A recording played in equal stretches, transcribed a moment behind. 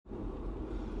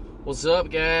What's up,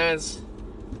 guys?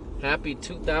 Happy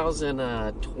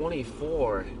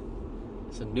 2024.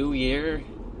 It's a new year.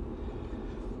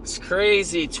 It's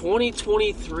crazy.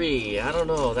 2023. I don't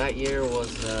know. That year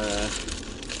was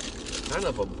kind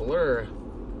of a blur.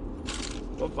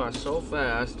 Went by so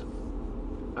fast.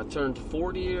 I turned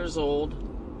 40 years old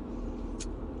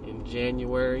in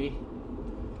January.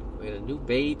 We had a new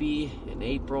baby in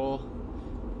April.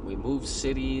 We moved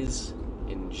cities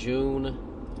in June.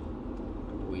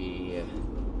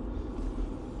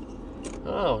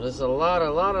 There's a lot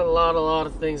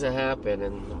of things that happen,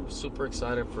 and I'm super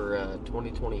excited for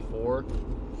 2024.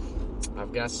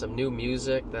 I've got some new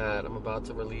music that I'm about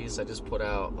to release. I just put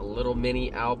out a little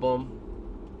mini album,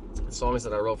 songs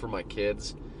that I wrote for my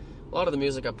kids. A lot of the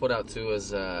music I put out too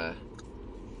is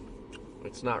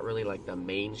it's not really like the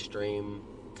mainstream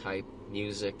type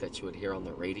music that you would hear on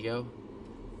the radio,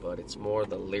 but it's more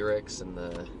the lyrics and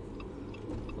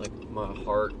my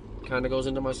heart kind of goes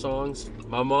into my songs.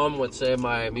 My mom would say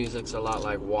my music's a lot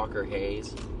like Walker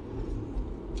Hayes,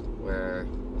 where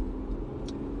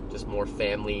just more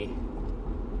family,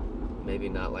 maybe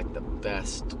not like the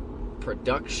best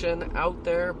production out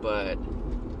there, but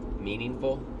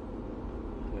meaningful.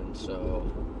 And so,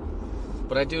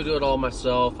 but I do it all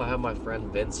myself. I have my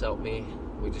friend Vince help me.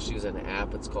 We just use an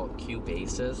app. It's called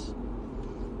Cubases.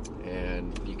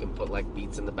 And you can put like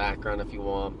beats in the background if you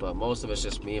want, but most of it's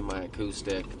just me and my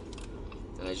acoustic.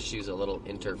 And I just use a little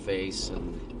interface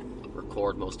and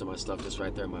record most of my stuff just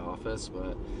right there in my office.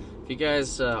 But if you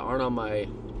guys aren't on my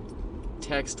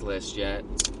text list yet,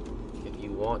 if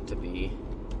you want to be,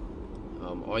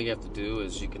 all you have to do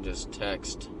is you can just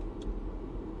text.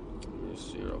 Let me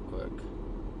see real quick.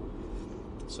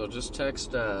 So just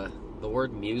text the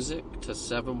word music to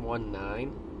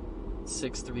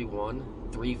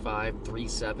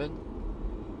 719-631-3537,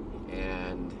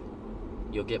 and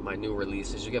you'll get my new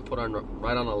releases. You get put on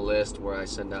right on a list where I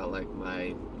send out like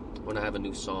when I have a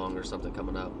new song or something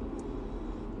coming up.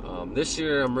 This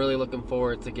year I'm really looking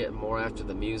forward to getting more after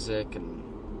the music and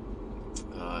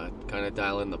kind of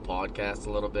dial in the podcast a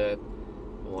little bit.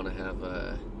 I want to have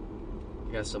I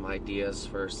got some ideas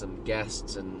for some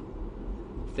guests and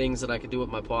things that I could do with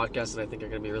my podcast that I think are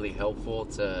going to be really helpful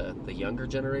to the younger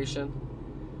generation.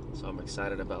 So I'm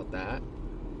excited about that.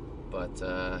 But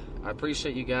I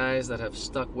appreciate you guys that have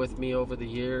stuck with me over the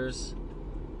years.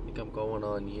 I think I'm going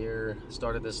on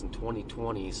started this in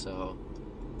 2020, so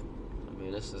I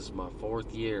mean, this is my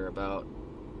 4th year about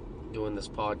doing this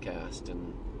podcast,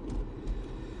 and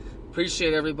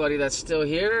appreciate everybody that's still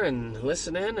here and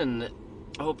listening, and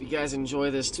I hope you guys enjoy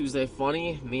this Tuesday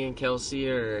Funny. Me and Kelsey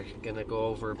are gonna go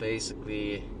over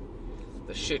basically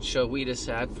the shit show we just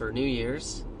had for New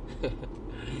Year's.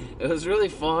 It was really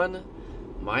fun,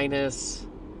 minus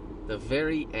the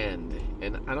very end.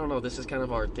 And I don't know, this is kind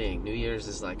of our thing. New Year's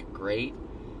is like great,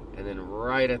 and then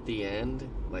right at the end,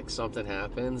 like something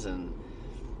happens, and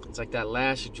it's like that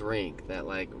last drink, that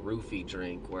like roofie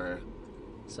drink where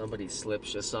somebody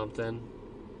slips you something.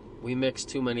 We mixed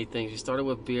too many things. We started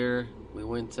with beer, we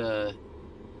went to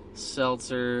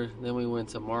seltzer, then we went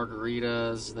to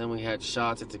margaritas, then we had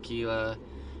shots of tequila,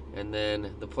 and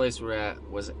then the place we're at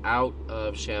was out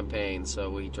of champagne, so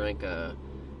we drank a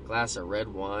glass of red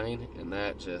wine, and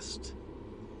that just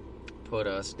put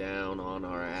us down on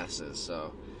our asses.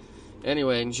 So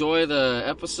anyway, enjoy the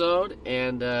episode,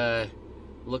 and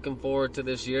looking forward to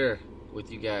this year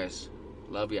with you guys.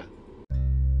 Love ya.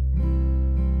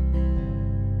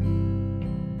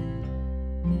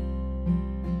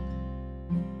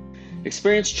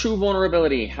 Experience true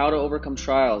vulnerability, how to overcome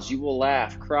trials. You will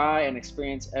laugh, cry, and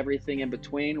experience everything in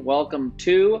between. Welcome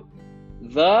to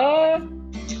the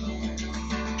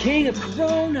King of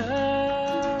Corona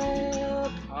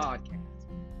podcast,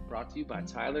 brought to you by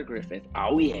Tyler Griffith.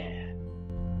 Oh, yeah.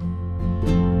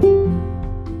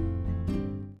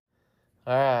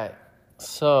 All right,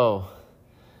 so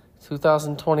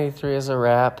 2023 is a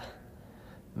wrap.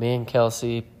 Me and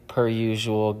Kelsey, per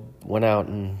usual, went out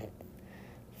and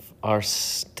our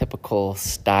typical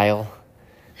style,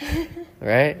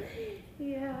 right?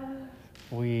 Yeah.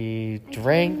 We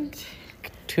drank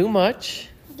too much.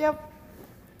 Yep.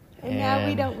 And now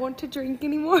we don't want to drink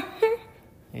anymore.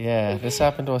 Yeah, this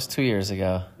happened to us 2 years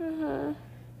ago,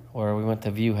 where we went to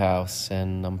View House,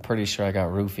 and I'm pretty sure I got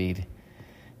roofied,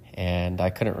 and I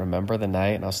couldn't remember the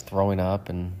night, and I was throwing up,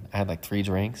 and I had like 3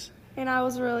 drinks. And I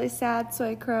was really sad, so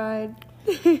I cried.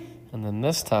 And then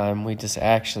this time, we just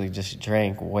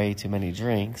drank way too many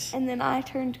drinks. And then I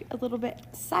turned a little bit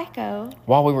psycho.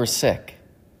 While we were sick.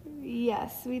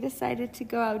 Yes, we decided to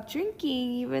go out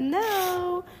drinking even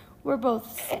though we're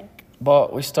both sick.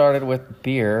 But we started with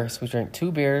beer. So we drank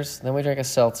 2 beers. Then we drank a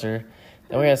seltzer.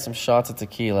 Then we had some shots of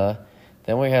tequila.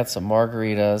 Then we had some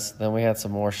margaritas. Then we had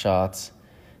some more shots.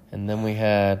 And then we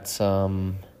had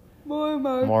some more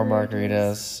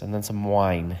margaritas. And then some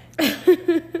wine.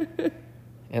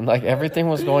 And, like, everything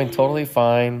was going totally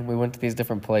fine. We went to these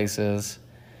different places.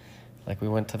 Like, we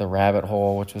went to the Rabbit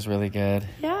Hole, which was really good.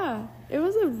 Yeah, it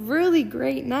was a really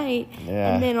great night.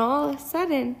 Yeah. And then all of a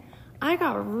sudden, I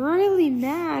got really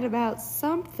mad about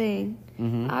something.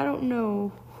 Mm-hmm. I don't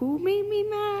know who made me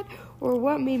mad or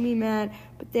what made me mad,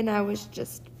 but then I was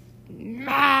just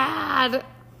mad.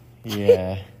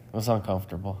 Yeah, it was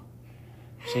uncomfortable.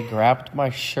 She grabbed my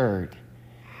shirt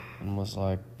and was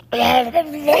like, I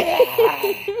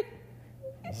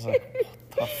was like,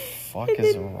 what the fuck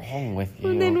is wrong with you?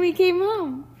 And then we came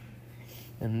home.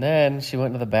 And then she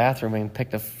went to the bathroom and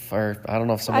picked or I don't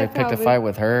know if somebody picked a fight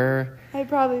with her. I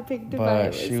probably picked a fight But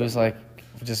with she was somebody.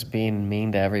 like just being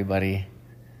mean to everybody.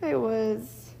 I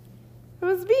was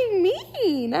being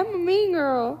mean. I'm a mean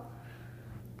girl.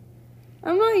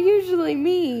 I'm not usually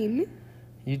mean.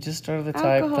 You just are the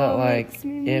type Alcohol that, like, makes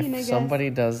me mean, I if guess. somebody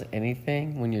does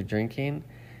anything when you're drinking,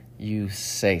 you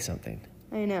say something.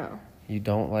 I know. You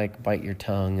don't, like, bite your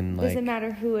tongue and, like... Doesn't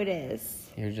matter who it is.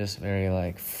 You're just very,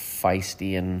 like,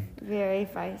 feisty and... Very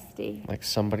feisty. Like,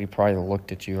 somebody probably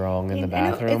looked at you wrong in the I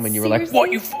know, bathroom, it's and you were like, seriously-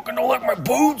 what, you fucking don't like my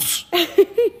boots?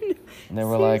 And they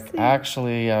were like, Seriously.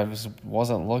 actually, I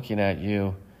wasn't looking at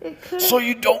you. It could So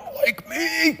you don't like me?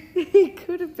 it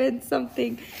could have been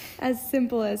something as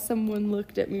simple as someone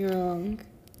looked at me wrong.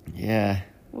 Yeah.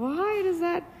 Why does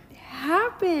that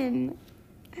happen?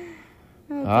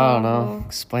 That's I don't know. awful.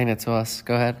 Explain it to us.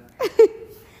 Go ahead.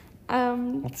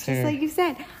 Let's Just hear. like you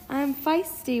said, I'm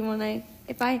feisty when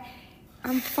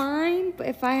I'm fine, but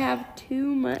if I have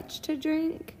too much to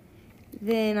drink,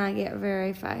 then I get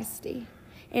very feisty.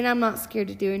 And I'm not scared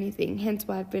to do anything, hence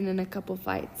why I've been in a couple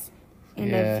fights. And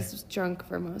Yeah. I've just drunk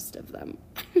for most of them.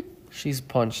 She's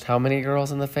punched how many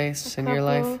girls in the face in your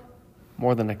life? couple.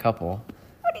 More than a couple.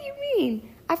 What do you mean?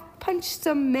 I've punched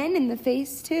some men in the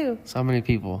face too. So how many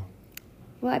people?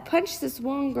 Well, I punched this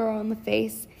one girl in the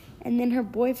face, and then her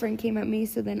boyfriend came at me,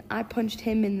 so then I punched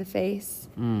him in the face.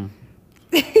 Some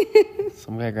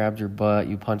guy grabbed your butt.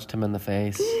 You punched him in the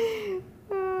face.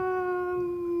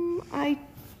 I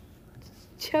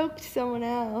choked someone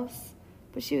else,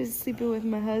 but she was sleeping with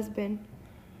my husband.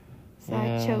 So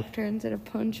Yeah. I choked her instead of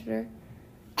punched her.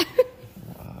 Oh,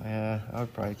 yeah, I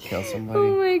would probably kill somebody.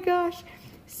 Oh my gosh.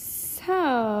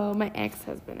 So, my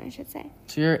ex-husband, I should say.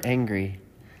 So you're angry.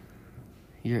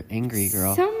 You're angry,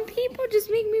 girl. Some people just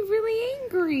make me really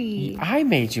angry. I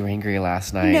made you angry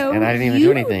last night, No, and I didn't even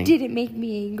do anything. You didn't make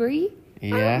me angry. I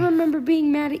Yeah? don't remember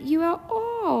being mad at you at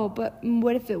all. But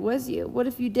what if it was you? What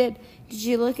if you did? Did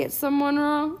you look at someone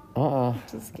wrong? I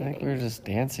Just think kidding. we were just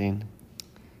dancing.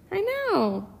 I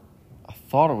know. I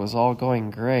thought it was all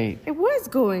going great. It was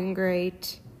going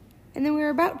great. And then we were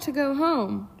about to go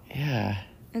home. Yeah.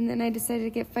 And then I decided to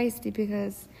get feisty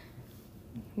because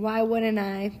why wouldn't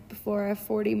I before a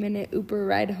 40-minute Uber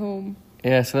ride home?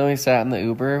 Yeah, so then we sat in the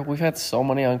Uber. We've had so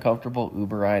many uncomfortable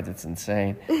Uber rides, it's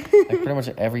insane. Like, pretty much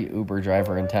every Uber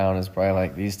driver in town is probably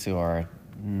like, these two are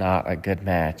not a good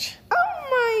match.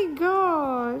 Oh my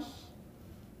gosh.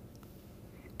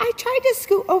 I tried to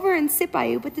scoot over and sit by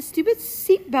you, but the stupid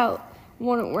seatbelt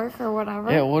wouldn't work or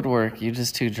whatever. Yeah, it would work. You're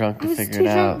just too drunk I to was figure too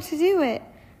it drunk out. to do it.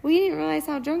 We didn't realize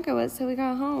how drunk I was, so we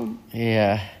got home.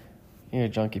 Yeah. You're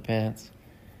junkie pants.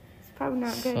 It's probably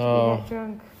not good to So- be that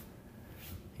drunk.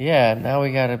 Yeah, now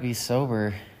we gotta be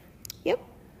sober. Yep.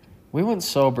 We went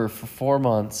sober for 4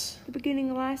 months. The beginning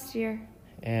of last year.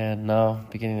 And no,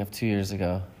 beginning of 2 years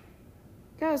ago.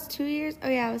 That was 2 years? Oh,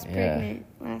 yeah, I was Yeah. pregnant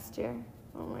last year.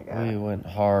 Oh, my God. We went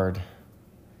hard.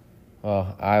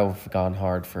 Well, I've gone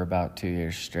hard for about 2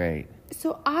 years straight.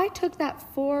 So I took that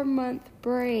 4-month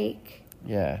break,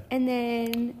 Yeah. and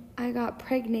then I got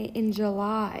pregnant in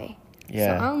July.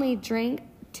 Yeah. So I only drank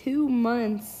 2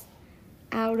 months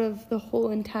out of the whole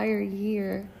entire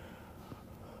year.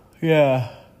 Yeah.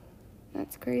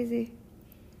 That's crazy.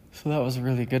 So that was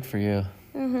really good for you.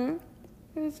 Uh-huh.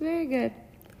 It was very good.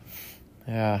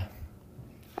 Yeah.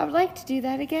 I would like to do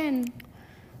that again.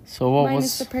 So what Minus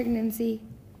was... the pregnancy.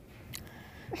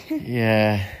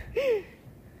 Yeah.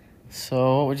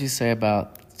 So what would you say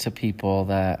about to people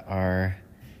that are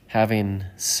having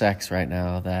sex right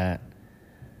now that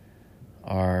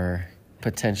are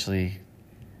potentially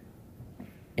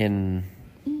in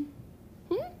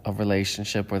a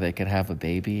relationship where they could have a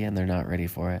baby and they're not ready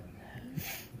for it?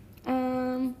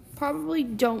 Probably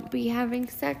don't be having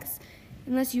sex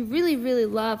unless you really, really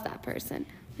love that person.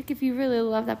 Like if you really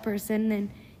love that person, then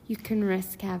you can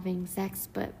risk having sex,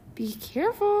 but be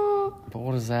careful. But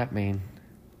what does that mean?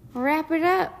 Wrap it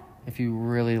up. If you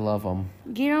really love them.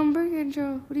 Get on birth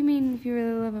control. What do you mean if you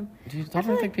really love them? Don't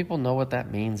you think people know what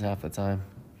that means half the time?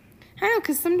 I know,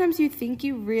 because sometimes you think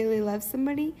you really love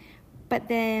somebody, but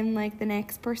then, like, the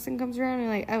next person comes around and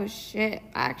you're like, oh, shit,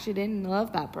 I actually didn't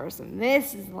love that person.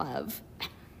 This is love.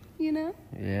 You know?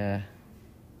 Yeah.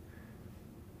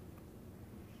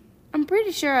 I'm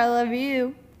pretty sure I love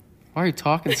you. Why are you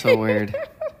talking so weird?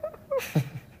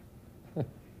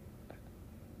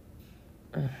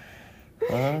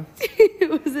 Huh?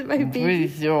 Was it my I'm baby? pretty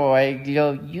sure I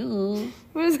love you.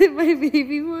 Was it my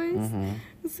baby voice? Mm-hmm.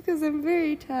 It's because I'm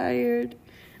very tired.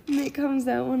 And it comes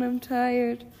out when I'm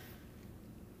tired.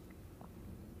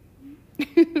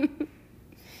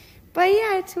 But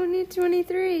yeah,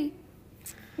 2023.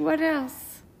 What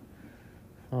else?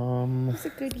 It was a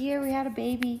good year. We had a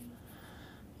baby.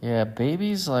 Yeah,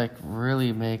 babies like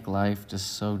really make life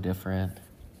just so different.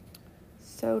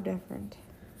 So different.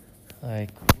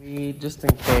 Like, we, just in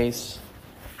case,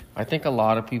 I think a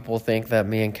lot of people think that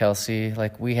me and Kelsey,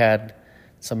 like, we had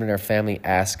somebody in our family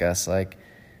ask us, like,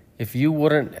 if you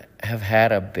wouldn't have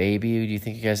had a baby, do you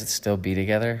think you guys would still be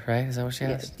together, right? Is that what she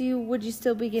asked? Would you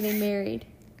still be getting married?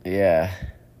 Yeah.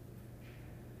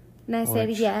 And I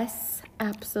said yes,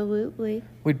 absolutely.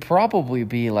 We'd probably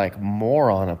be, like,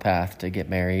 more on a path to get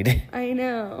married, I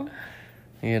know.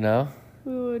 you know?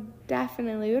 We would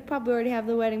definitely. We would probably already have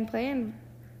the wedding planned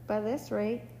by this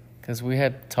rate. Because we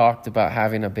had talked about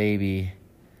having a baby,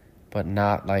 but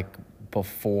not, like,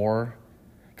 before.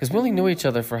 Because we only knew each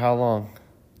other for how long?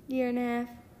 Year and a half.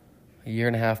 A year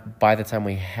and a half by the time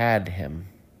we had him.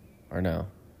 Or no?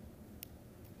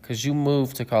 Because you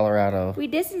moved to Colorado. We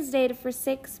distance dated for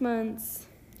 6 months.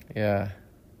 Yeah.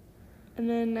 And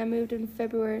then I moved in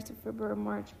February, so February,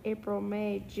 March, April,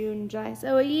 May, June, July.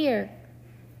 So a year.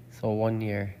 So 1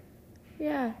 year.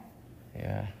 Yeah.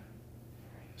 Yeah.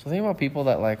 So think about people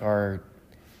that, like, are...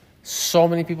 So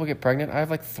many people get pregnant. I have,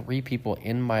 like, 3 people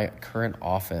in my current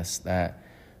office that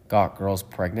got girls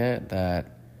pregnant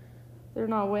that... They're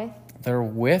not with? They're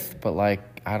with, but,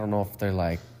 like, I don't know if they're,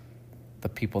 like, the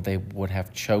people they would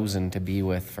have chosen to be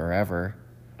with forever.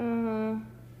 Uh-huh.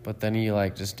 But then you,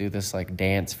 like, just do this, like,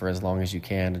 dance for as long as you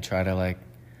can to try to, like,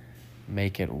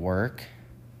 make it work.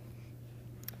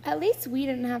 At least we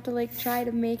didn't have to, like, try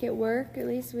to make it work. At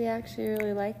least we actually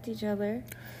really liked each other.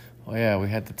 Well, yeah, we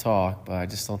had to talk, but I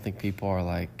just don't think people are,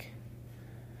 like...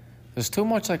 There's too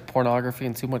much, like, pornography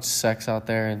and too much sex out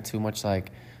there and too much,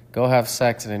 like, go have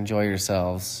sex and enjoy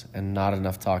yourselves and not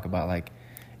enough talk about, like,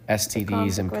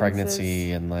 STDs and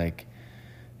pregnancy and, like...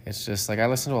 It's just, like, I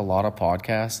listen to a lot of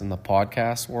podcasts, and the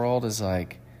podcast world is,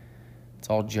 like... It's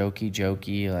all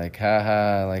jokey, like,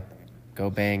 haha, like, go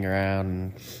bang around,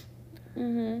 and...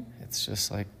 Mm-hmm. It's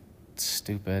just, like,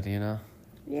 stupid, you know?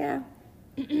 Yeah.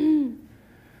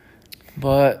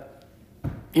 But,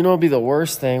 you know, it'd be the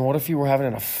worst thing. What if you were having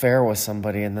an affair with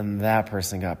somebody and then that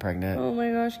person got pregnant? Oh my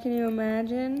gosh, can you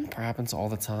imagine? It happens all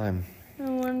the time. I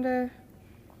wonder.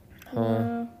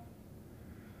 Huh?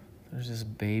 There's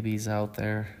just babies out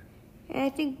there. And I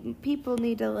think people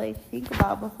need to, like, think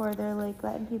about before they're, like,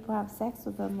 letting people have sex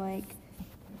with them. Like,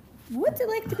 what's it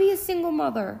like to be a single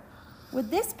mother? Would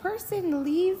this person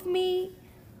leave me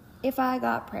if I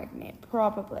got pregnant?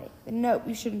 Probably. No,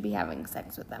 you shouldn't be having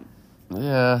sex with them.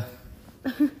 Yeah.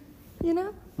 You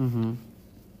know? Mm-hmm.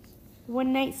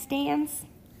 One night stands,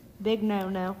 big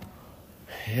no-no.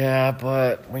 Yeah,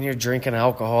 but when you're drinking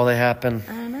alcohol, they happen.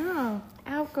 I know.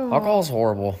 Alcohol. Alcohol's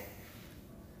horrible.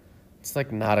 It's,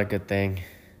 like, not a good thing.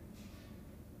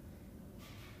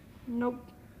 Nope.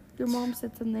 Your mom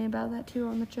said something about that, too,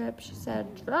 on the trip. She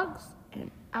said drugs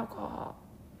and alcohol.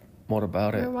 What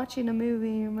about We it? were watching a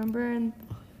movie, remember? And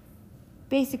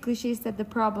basically she said the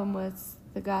problem was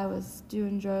the guy was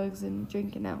doing drugs and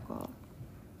drinking alcohol.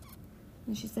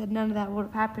 And she said none of that would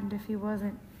have happened if he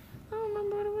wasn't. I don't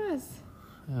remember what it was.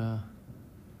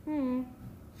 Yeah.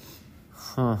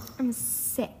 Huh. I'm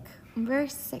sick. I'm very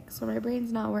sick, so my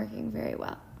brain's not working very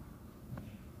well.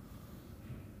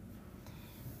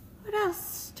 What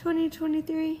else?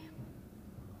 2023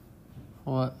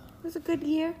 What? was a good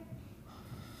year.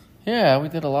 Yeah, we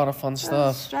did a lot of fun It was a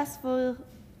stuff. stressful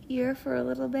year for a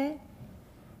little bit.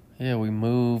 Yeah, we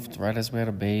moved right as we had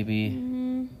a baby.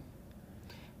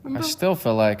 Mm-hmm. I still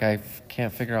feel like I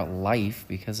can't figure out life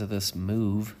because of this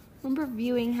move. Remember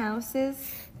viewing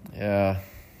houses? Yeah.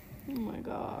 Oh my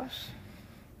gosh.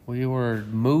 We were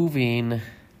moving,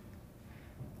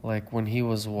 like, when he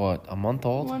was, what, a month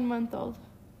old? 1 month old.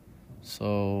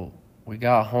 So we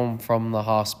got home from the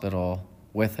hospital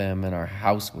with him, and our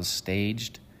house was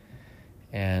staged.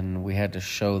 and we had to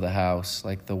show the house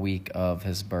like the week of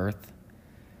his birth.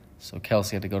 So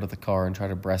Kelsey had to go to the car and try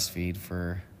to breastfeed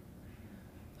for,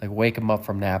 like, wake him up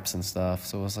from naps and stuff.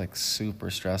 So it was like super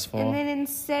stressful. And then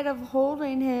instead of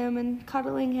holding him and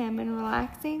cuddling him and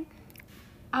relaxing,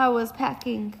 I was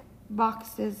packing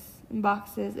boxes and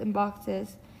boxes and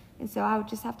boxes. And so I would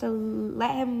just have to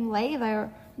let him lay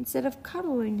there instead of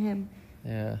cuddling him.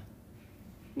 Yeah.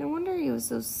 No wonder he was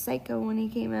so psycho when he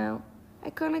came out. I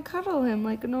couldn't cuddle him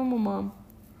like a normal mom.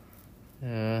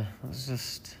 Yeah, it was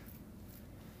just...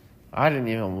 I didn't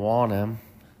even want him.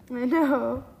 I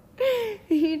know.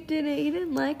 He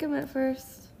didn't like him at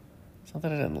first. It's not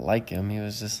that I didn't like him. He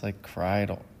was just like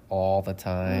cried all the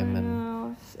time. I And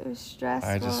know. It was stressful.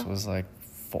 I just was like,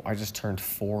 I just turned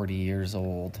 40 years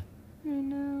old. I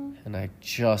know. And I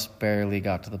just barely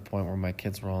got to the point where my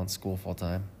kids were all in school full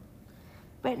time.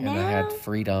 But And now, I had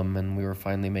freedom and we were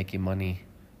finally making money.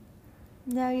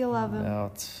 now you love him.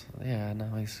 Now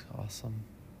now he's awesome.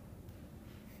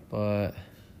 But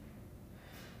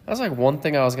that's like one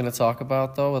thing I was going to talk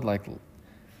about though with like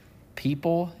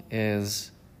people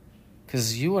is,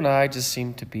 because you and I just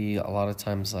seem to be a lot of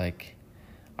times like,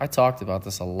 I talked about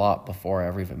this a lot before I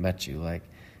ever even met you. Like,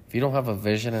 if you don't have a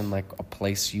vision and like a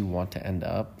place you want to end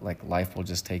up, like life will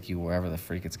just take you wherever the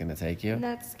freak it's going to take you. And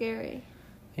that's scary.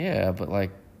 Yeah, but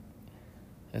like,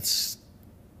 it's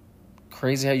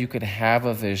crazy how you could have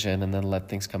a vision and then let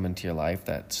things come into your life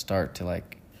that start to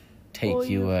like take Pull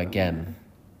you you again.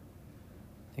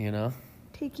 You know?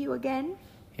 Take you again?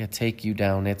 Yeah, take you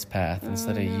down its path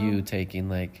instead of you taking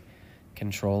like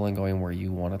control and going where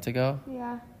you want it to go.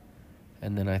 Yeah.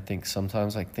 And then I think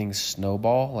sometimes like things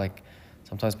snowball. Like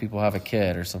sometimes people have a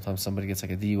kid, or sometimes somebody gets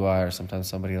like a DUI, or sometimes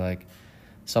somebody like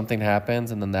something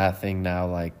happens and then that thing now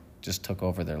like just took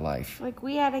over their life. Like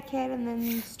we had a kid and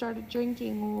then started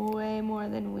drinking way more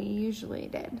than we usually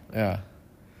did. Yeah.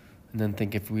 And then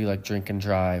think if we like drink and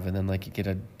drive and then like you get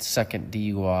a second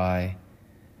DUI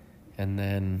and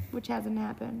then... Which hasn't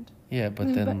happened. Yeah,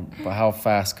 but then but how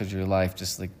fast could your life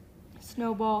just like...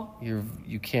 Snowball.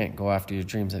 You can't go after your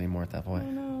dreams anymore at that point. I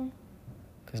know.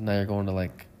 Because now you're going to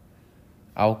like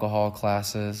alcohol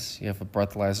classes. You have a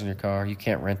breathalyzer in your car. You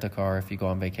can't rent a car if you go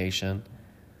on vacation.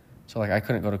 So like I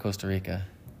couldn't go to Costa Rica.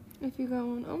 If you're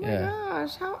going, oh my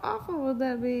gosh, how awful would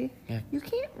that be? Yeah. You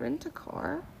can't rent a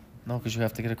car. No, because you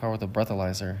have to get a car with a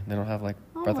breathalyzer. They don't have like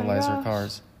Oh my breathalyzer gosh.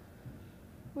 cars.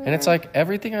 Where? And it's like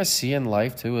everything I see in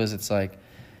life too is it's like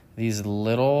these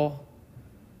little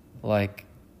like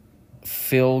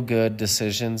feel good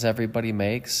decisions everybody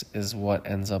makes is what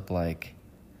ends up like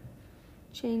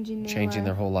changing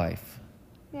their whole life.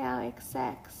 Yeah, like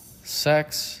sex.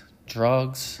 Sex,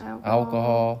 drugs,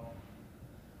 alcohol,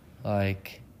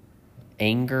 like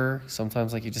anger.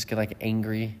 Sometimes like you just get like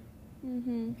angry.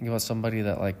 Mm-hmm. Think about somebody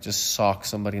that like just socks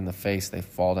somebody in the face, they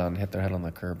fall down and hit their head on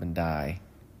the curb and die.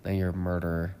 Then you're a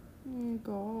murderer. Oh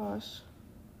gosh.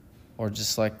 Or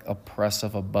just like a press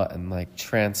of a button, like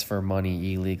transfer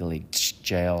money illegally,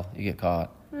 jail, you get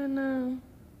caught. I know.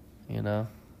 You know?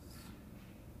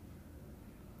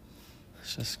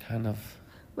 It's just kind of...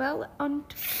 Well,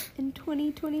 in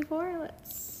 2024,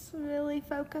 let's really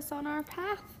focus on our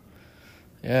path.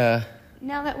 Yeah.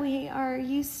 Now that we are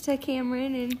used to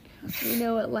Cameron and we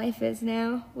know what life is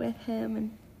now with him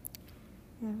and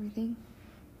everything.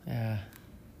 Yeah.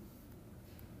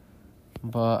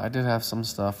 But I did have some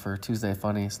stuff for Tuesday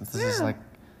Funnies, since this is like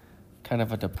kind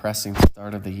of a depressing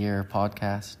start of the year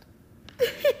podcast.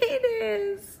 It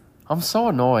is. I'm so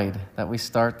annoyed that we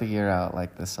start the year out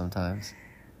like this sometimes.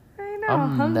 I know.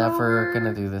 I'm never hungover.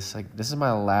 going to do this. Like, this is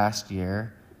my last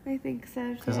year. I think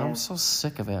so, too. Because I'm so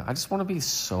sick of it. I just want to be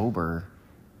sober.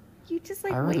 You just,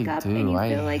 like, I really wake up do. and you I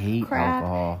feel like hate crap.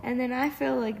 alcohol. And then I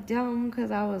feel, like, dumb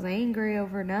because I was angry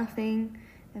over nothing.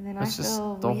 And then It's I just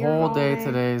feel the weird whole all day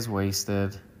today is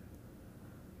wasted.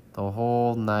 The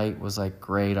whole night was like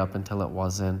great up until it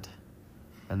wasn't.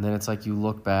 And then it's like you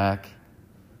look back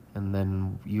and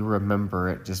then you remember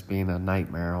it just being a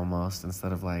nightmare almost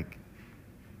instead of like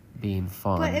being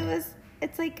fun. But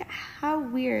it's like, how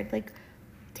weird. Like,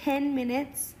 10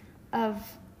 minutes of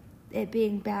it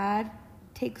being bad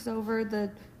takes over the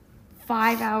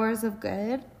 5 hours of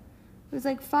good. It was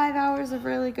like 5 hours of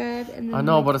really good. And then I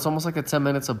know, like, but it's almost like the 10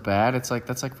 minutes of bad. It's like,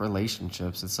 that's like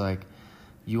relationships. It's like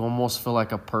you almost feel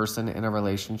like a person in a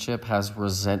relationship has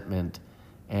resentment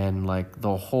and like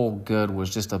the whole good was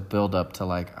just a build up to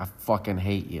like, I fucking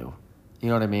hate you. You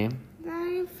know what I mean? that how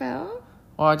you felt?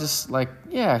 Well, I just like,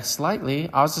 yeah, slightly.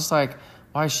 I was just like,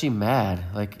 why is she mad?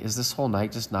 Like, is this whole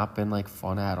night just not been like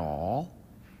fun at all?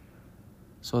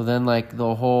 So then like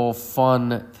the whole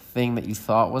fun thing that you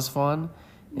thought was fun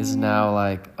is now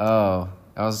like, oh,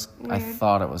 I Weird.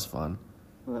 thought it was fun.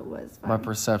 Well, it was fun. My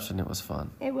perception, it was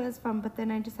fun. It was fun, but then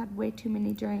I just had way too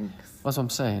many drinks. That's what I'm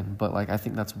saying. But, like, I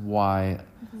think that's why,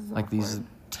 This is like, these awkward.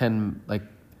 10, like,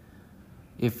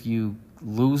 if you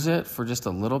lose it for just a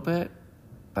little bit,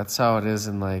 that's how it is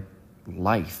in, like,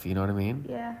 life. You know what I mean?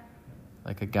 Yeah.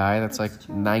 Like, a guy that's That's like,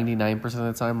 true. 99% of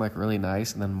the time, like, really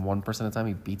nice, and then 1% of the time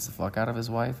he beats the fuck out of his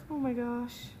wife. Oh my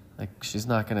gosh. Like, she's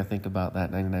not going to think about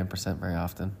that 99% very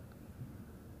often.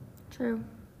 True.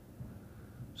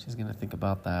 She's going to think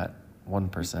about that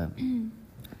 1%.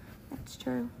 That's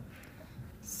true.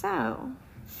 So.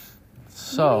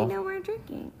 So, Now we know we're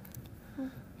drinking.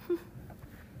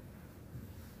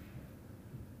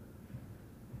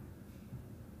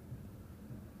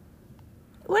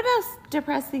 What else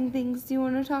depressing things do you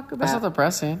want to talk that's not about?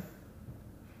 depressing.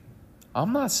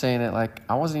 I'm not saying it like,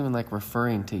 I wasn't even like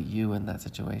referring to you in that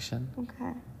situation.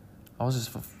 Okay. I was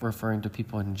just referring to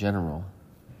people in general.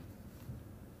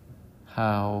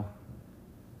 How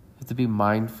you have to be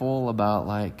mindful about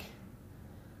like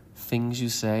things you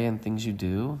say and things you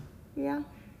do. Yeah.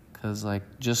 Because like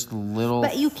just little...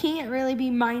 But you can't really be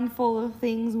mindful of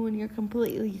things when you're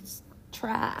completely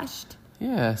trashed.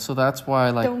 Yeah, so that's why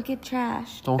like... Don't get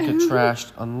trashed. Don't get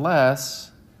trashed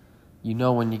unless you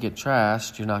know when you get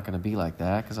trashed, you're not going to be like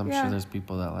that. Because I'm Yeah. sure there's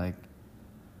people that like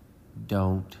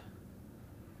don't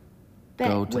But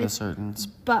go to the with- certain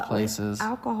But places. with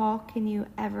alcohol, can you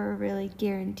ever really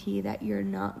guarantee that you're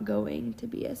not going to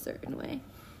be a certain way?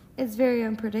 It's very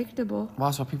unpredictable. Well,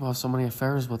 that's why people have so many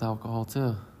affairs with alcohol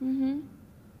too. Mm-hmm.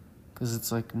 Because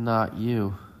it's like not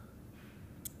you,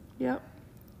 Yep.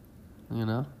 you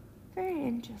know? Very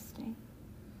interesting.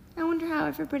 I wonder how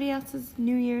everybody else's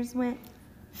New Year's went.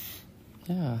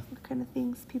 Yeah, What kind of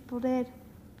things people did.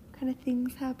 What kind of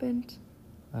things happened.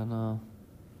 I know.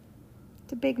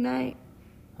 It's a big night.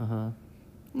 Uh-huh.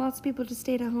 Lots of people just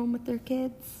stayed at home with their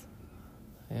kids.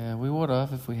 Yeah, we would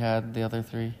have if we had the other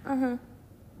three. Uh-huh.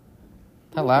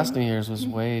 That last New Year's was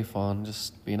way fun,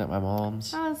 just being at my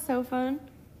mom's. That was so fun.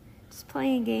 Just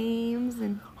playing games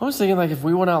and... I was thinking, like, if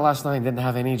we went out last night and didn't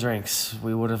have any drinks,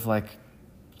 we would have, like,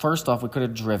 first off, we could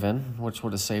have driven, which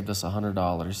would have saved us $100.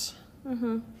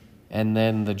 Mm-hmm. And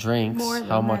then the drinks, More than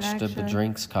how that, much did the actually.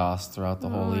 drinks cost throughout the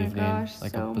Oh whole my evening? gosh,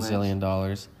 Like so a bazillion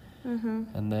dollars. Mm-hmm.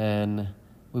 And then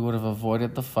we would have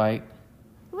avoided the fight.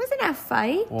 It wasn't a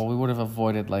fight. Well, we would have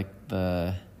avoided, like,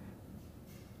 the...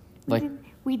 Like,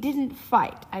 We didn't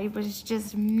fight. I was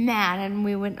just mad and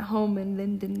we went home and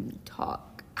then didn't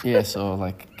talk. yeah, so,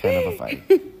 like, kind of a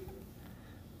fight.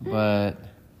 But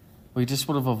we just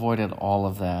would have avoided all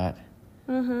of that.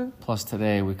 Mm-hmm. Plus,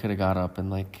 today, we could have got up and,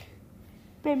 like,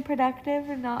 Been productive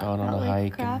and not gone on felt a like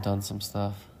hike crap. and done some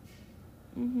stuff.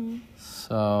 Mm-hmm.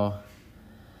 So,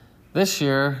 this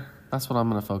year, that's what I'm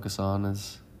going to focus on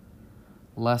is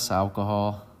less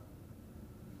alcohol.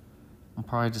 I'm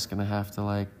probably just going to have to,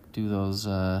 like, do those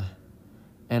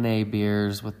NA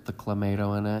beers with the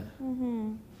clamato in it.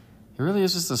 Mm-hmm. It really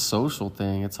is just a social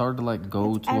thing. It's hard to, like,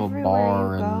 go It's to a everywhere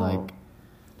bar you and, go. like,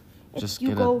 If just you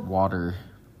get go a water.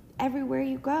 everywhere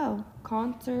you go.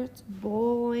 Concerts,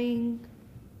 bowling,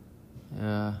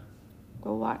 Yeah.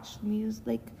 go watch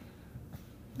music.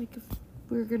 Like if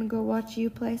we were going to go watch you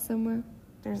play somewhere,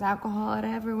 there's alcohol at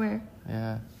everywhere.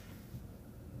 Yeah.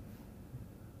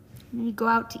 And you go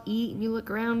out to eat and you look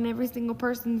around and every single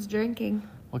person's drinking.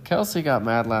 Well, Kelsey got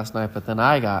mad last night, but then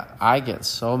I get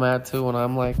so mad too when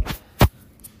I'm like,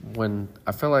 when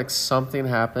I feel like something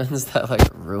happens that like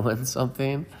ruins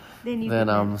something, Then then get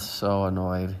I'm mad. so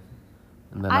annoyed.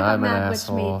 And then I got I'm an mad, which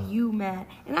asshole. made you mad.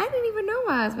 And I didn't even know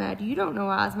why I was mad. You don't know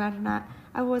why I was mad or not.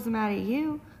 I wasn't mad at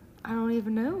you. I don't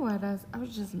even know why I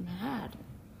was just mad.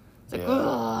 It's like, Yeah.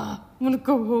 ugh, I'm going to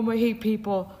go home. I hate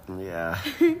people. Yeah.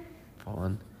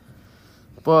 Fun.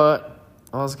 But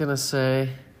I was going to say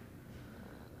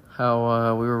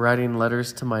how we were writing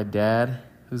letters to my dad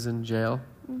who's in jail.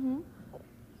 Mm-hmm.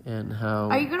 And how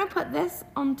Are you going to put this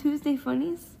on Tuesday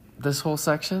Funnies? this whole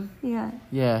section? Yeah.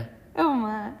 Yeah. Oh,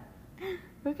 my.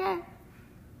 Okay.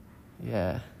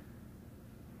 Yeah.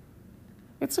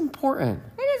 It's important.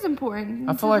 It is important.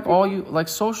 I feel like like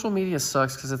social media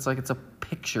sucks because it's like it's a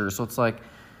picture. So it's like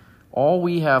all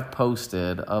we have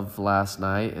posted of last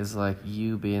night is like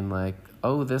you being like,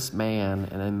 oh, this man,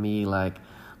 and then me like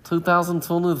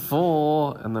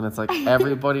 2024, and then it's like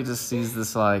everybody just sees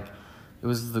this like it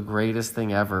was the greatest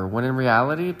thing ever. When in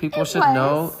reality, people should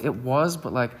know it was,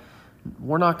 but like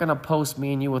we're not gonna post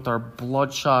me and you with our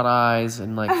bloodshot eyes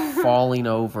and like falling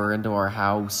over into our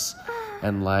house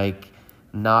and like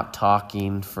not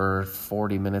talking for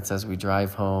 40 minutes as we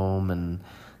drive home and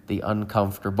the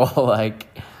uncomfortable like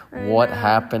what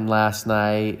happened last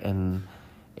night and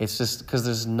it's just because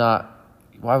there's not.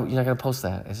 Why you're not gonna post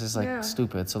that? It's just like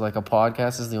stupid. So like a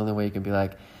podcast is the only way you can be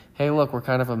like, hey, look, we're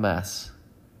kind of a mess.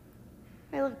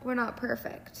 Hey, look, we're not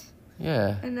perfect.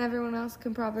 Yeah. And everyone else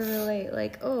can probably relate.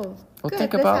 Like, oh, well, good,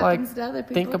 think this about happens like to other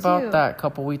people think about too. that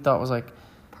couple we thought was like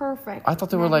Perfect. I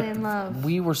thought they were madly like in love.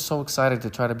 we were so excited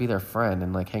to try to be their friend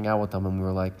and like hang out with them, and we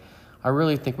were like, I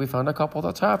really think we found a couple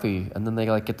that's happy, and then they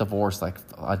like get divorced like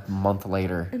a month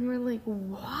later, and we're like,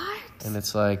 what? and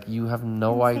it's like you have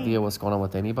no Insane. idea what's going on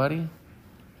with anybody,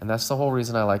 and that's the whole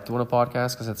reason I like doing a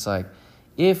podcast, because it's like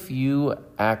if you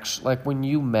actually like when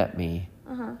you met me,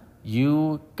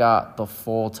 you got the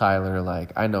full Tyler.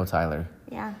 Like I know Tyler.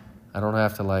 Yeah. I don't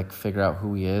have to like figure out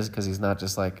who he is, because he's not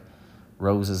just like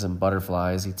roses and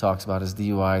butterflies. He talks about his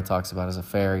DUI, he talks about his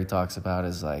affair, he talks about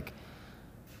his like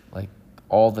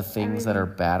all the things that are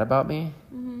bad about me.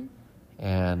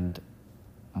 And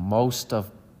most of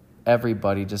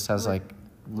everybody just has like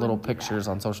little pictures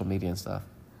on social media and stuff.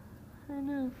 I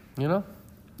know. You know?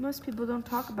 Most people don't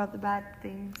talk about the bad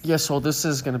things. Yeah, so this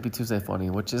is going to be Tuesday Funny,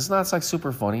 which is not like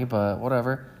super funny, but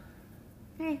whatever.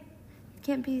 Hey,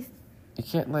 can't be.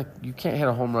 You can't hit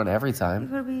a home run every You time.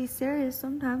 gotta be serious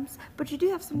sometimes. But you do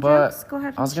have some But jokes. Go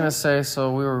ahead. I was going to say,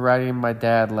 so we were writing my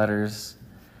dad letters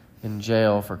in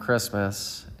jail for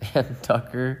Christmas, and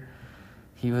Tucker,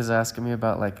 he was asking me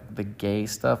about like the gay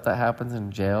stuff that happens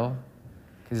in jail,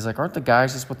 because he's like, aren't the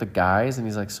guys just with the guys? And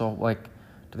he's like, so like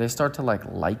do they start to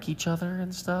like each other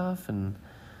and stuff? And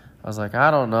I was like, I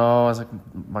don't know. I was like,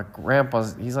 my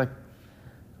grandpa's, he's like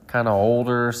kind of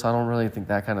older, so I don't really think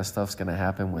that kind of stuff's gonna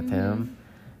happen with him.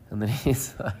 And then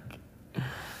he's like,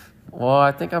 well,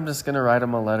 I think I'm just gonna write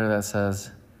him a letter that says,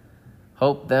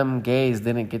 hope them gays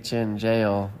didn't get you in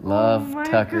jail. Love,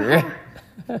 Tucker.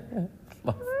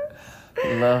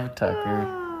 love Tucker.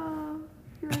 Oh,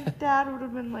 your dad would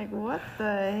have been like, what the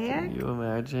heck? Can you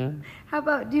imagine? How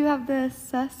about, do you have the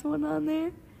sus one on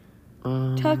there?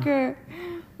 Tucker,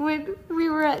 when we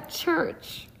were at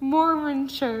church, Mormon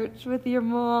church, with your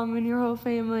mom and your whole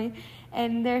family,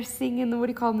 and they're singing what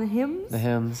do you call them, the hymns? The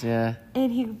hymns, yeah.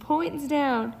 And he points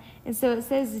down, and so it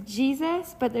says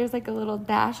Jesus, but there's like a little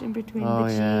dash in between the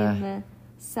G and the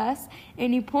sus,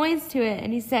 and he points to it,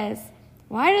 and he says,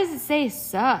 why does it say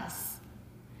sus?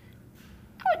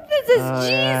 This is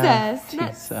Jesus,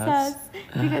 not Jesus. sus.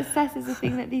 Because sus is a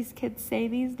thing that these kids say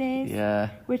these days. Yeah.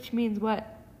 Which means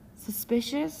what?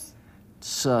 Suspicious?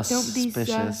 Sus. Don't be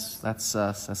Suspicious. sus. That's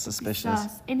sus. That's suspicious.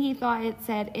 Sus. And he thought it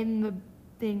said in the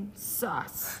thing,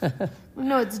 sus.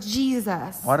 No, it's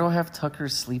Jesus. Why do I have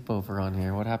Tucker's sleepover on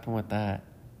here? What happened with that?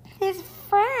 His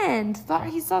friend thought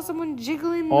he saw someone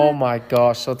jiggling the... Oh my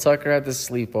gosh. So Tucker had this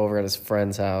sleepover at his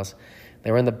friend's house.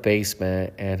 They were in the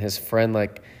basement, and his friend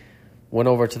like went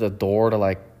over to the door to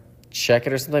like check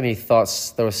it or something. He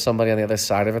thought there was somebody on the other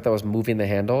side of it that was moving the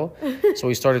handle. So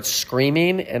he started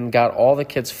screaming and got all the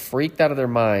kids freaked out of their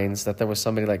minds that there was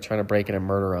somebody like trying to break in and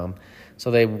murder them. So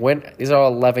they went, these are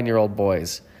all 11-year-old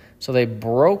boys. So they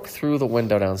broke through the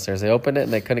window downstairs. They opened it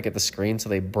and they couldn't get the screen. So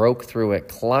they broke through it,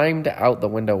 climbed out the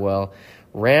window well,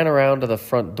 ran around to the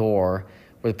front door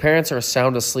where the parents are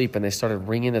sound asleep, and they started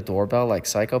ringing the doorbell like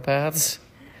psychopaths.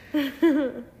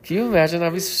 Can you imagine?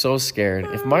 I'd be so scared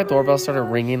if my doorbell started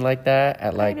ringing like that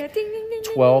at like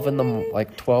 12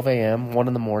 a.m., 1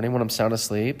 in the morning when I'm sound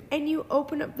asleep. And you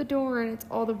open up the door and it's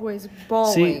all the boys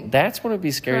bawling. See, that's when it'd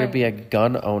be scary to be a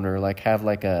gun owner, like have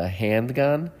like a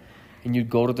handgun, and you'd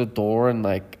go to the door and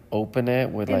like open it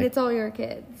with and like. it's all your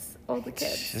kids, all the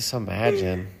kids. Just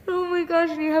imagine. Oh my gosh!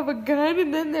 And you have a gun,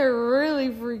 and then they're really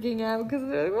freaking out because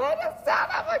they're like, "What is that?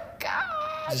 I have a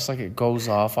gun!" Just like it goes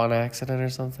off on accident or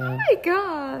something. Oh my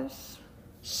gosh!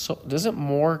 So doesn't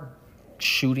more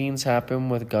shootings happen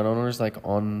with gun owners like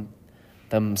on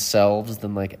themselves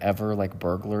than like ever like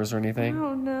burglars or anything?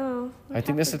 Oh no! I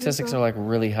think the statistics are like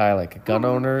really high. Like gun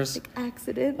owners, like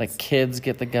accidents, like kids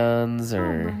get the guns,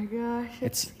 or oh my gosh,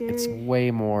 it's scary.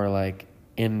 way more like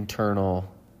internal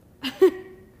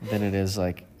than it is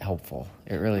like helpful.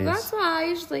 It really That's is. why I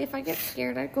usually, if I get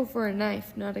scared, I go for a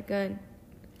knife, not a gun.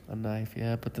 A knife,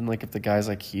 yeah. But then like if the guy's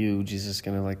like huge, he's just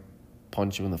gonna like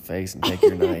punch you in the face and take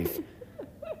your knife.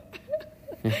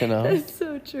 You know? That's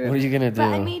so true. What are you gonna do?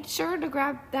 But I made sure to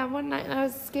grab that one knife. I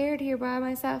was scared here by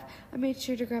myself. I made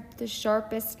sure to grab the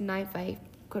sharpest knife I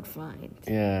could find.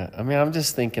 Yeah, I mean, I'm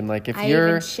just thinking, like, if I you're...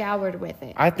 even showered with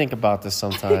it. I think about this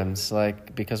sometimes,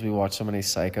 like, because we watch so many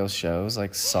psycho shows,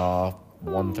 like Saw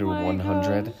 1 through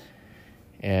 100. gosh.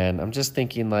 And I'm just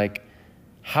thinking, like,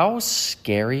 how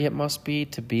scary it must be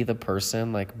to be the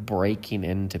person, like, breaking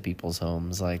into people's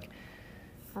homes. Like,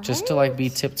 just to, like, be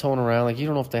tiptoeing around. Like, you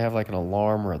don't know if they have, like, an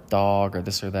alarm or a dog or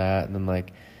this or that. And then,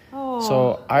 like,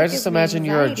 So I that just gives me imagine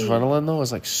your anxiety. adrenaline, though,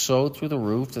 is like so through the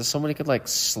roof that somebody could like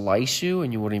slice you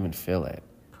and you wouldn't even feel it.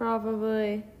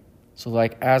 Probably. So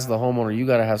like as the homeowner, you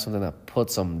got to have something that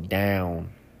puts them down.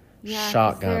 Yeah, 'cause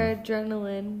Shotgun. their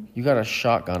adrenaline. You got to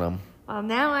shotgun them.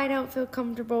 Now I don't feel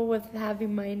comfortable with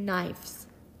having my knives.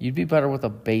 You'd be better with a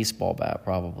baseball bat,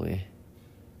 probably.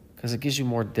 Because it gives you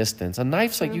more distance. A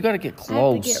knife's like, you got to get I have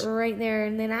close. to get right there,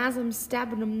 and then as I'm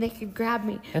stabbing them, they can grab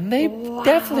me. And they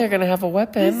definitely are going to have a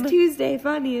weapon. This Tuesday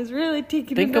Funny is really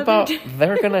taking Think another about, turn.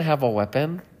 they're going to have a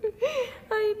weapon.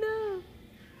 I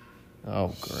know.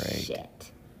 Oh, great.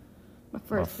 Shit. My My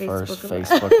first first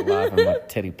Facebook Facebook Live and my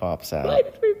titty pops Why out.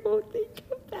 did we both think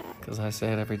of that? Because I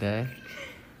say it every day.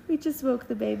 We just woke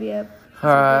the baby up. All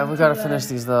right, we got to finish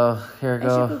these, though. Here we I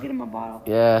should go go. get him a bottle.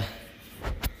 Yeah.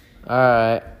 All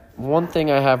right. One thing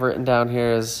I have written down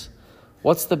here is,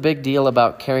 what's the big deal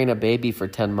about carrying a baby for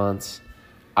 10 months?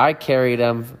 I carried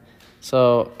him.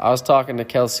 So I was talking to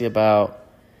Kelsey about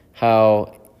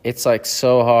how it's like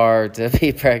so hard to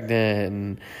be pregnant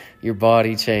and your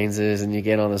body changes and you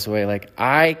get on this weight. Like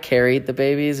I carried the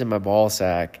babies in my ball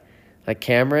sack. Like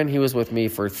Cameron, he was with me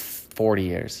for 40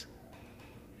 years.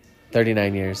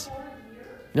 39 years.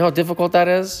 You know how difficult that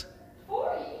is?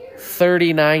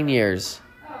 39 years.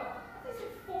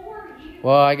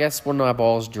 Well, I guess when my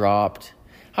balls dropped.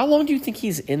 How long do you think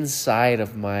he's inside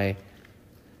of my...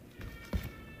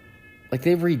 Like,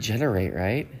 they regenerate,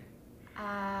 right?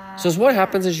 So what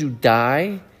happens is you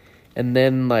die, and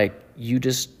then, like, you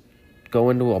just go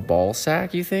into a ball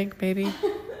sack, you think, maybe? Hold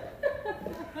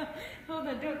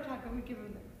on, don't talk. I'm give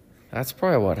him That's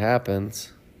probably what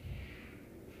happens.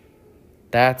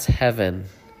 That's heaven.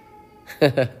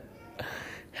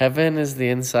 Heaven is the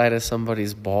inside of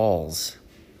somebody's balls.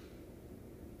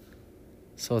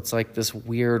 So it's like this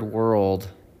weird world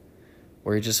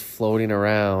where you're just floating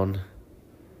around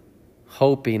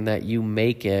hoping that you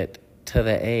make it to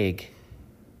the egg.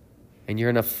 And you're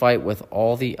in a fight with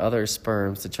all the other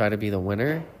sperms to try to be the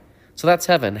winner. So that's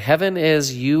heaven. Heaven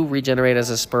is you regenerate as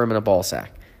a sperm in a ball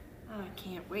sack. Oh, I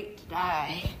can't wait to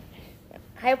die.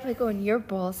 I hope I go in your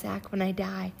ball sack when I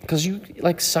die. Because you,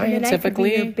 like, And then I could be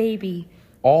your scientifically, baby.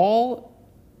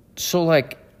 so,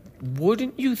 like,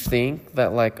 wouldn't you think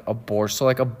that, like,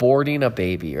 aborting a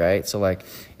baby, right? So, like,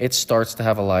 it starts to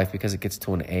have a life because it gets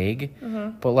to an egg.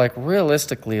 Uh-huh. But, like,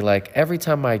 realistically, like, every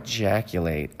time I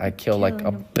ejaculate, I kill, like,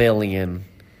 a billion.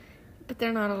 But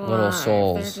they're not alive. Little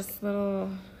souls. They're just little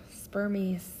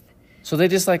spermies. So they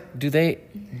just, like, do they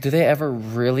ever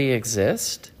really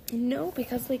exist? No,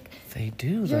 because, like, They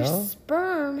do, your though.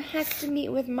 sperm has to meet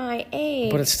with my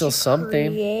egg. But it's still to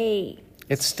something. Create.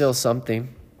 It's still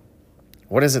something.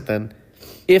 What is it then?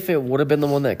 If it would have been the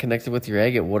one that connected with your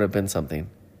egg, it would have been something.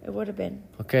 It would have been.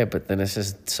 Okay, but then it's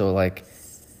just so like,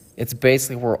 it's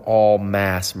basically we're all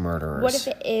mass murderers. What if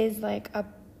it is like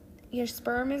your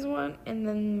sperm is one and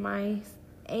then my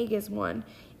egg is one,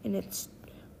 and it's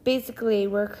basically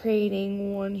we're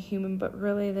creating one human, but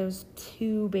really there's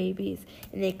two babies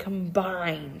and they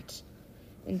combined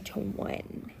into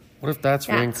one. What if that's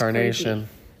reincarnation?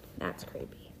 Creepy. That's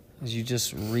creepy. You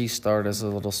just restart as a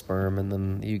little sperm and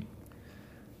then you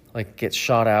like get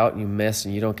shot out and you miss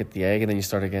and you don't get the egg and then you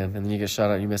start again and then you get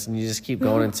shot out and you miss and you just keep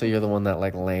going until you're the one that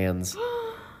like lands.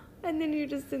 And then you're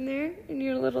just in there and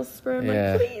your little sperm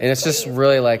Yeah, like, please, and it's just please,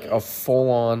 really please. like a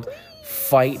full-on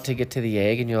fight to get to the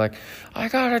egg and you're like, I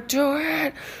gotta do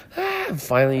it. And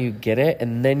finally you get it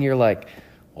and then you're like,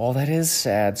 oh, that is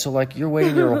sad. So like you're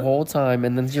waiting your whole time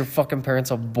and then your fucking parents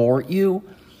abort you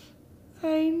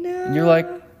I know. and you're like,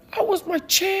 that was my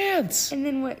chance. And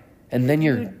then what? And then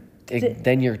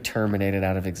you're terminated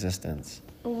out of existence.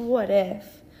 What if?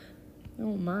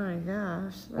 Oh my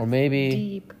gosh. Or maybe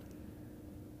Deep.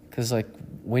 because like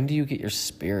when do you get your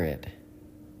spirit?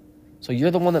 So you're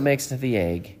the one that makes it to the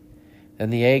egg.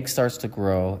 And the egg starts to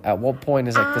grow. At what point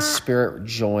is like the spirit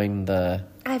join the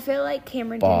I feel like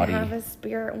Cameron body? didn't have a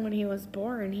spirit when he was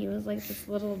born. He was like this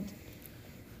little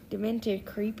demented,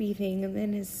 creepy thing, and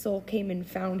then his soul came and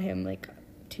found him like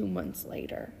 2 months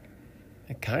later.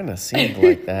 It kind of seemed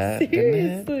like that, didn't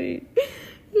it? Seriously.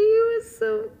 He was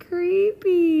so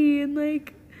creepy and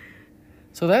like...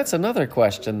 So that's another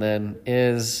question then.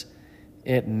 Is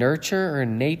it nurture or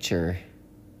nature?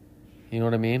 You know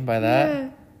what I mean by that? Yeah.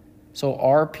 So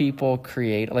are people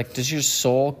create, like, does your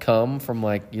soul come from,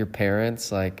 like, your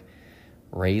parents, like,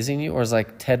 raising you? Or is,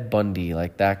 like, Ted Bundy,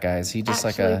 like, that guy, is he just,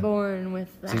 Actually like, born with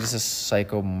that. is he just a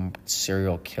psycho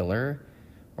serial killer?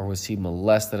 Or was he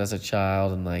molested as a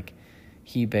child and, like,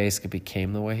 he basically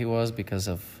became the way he was because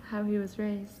of, How he was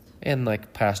raised. and,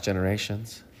 like, past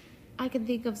generations? I can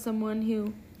think of someone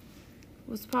who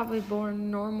was probably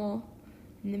born normal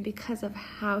And then because of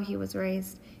how he was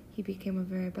raised, he became a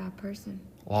very bad person.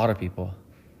 A lot of people.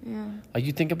 Yeah. Like,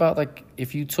 you think about, like,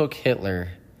 if you took Hitler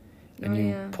and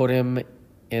you put him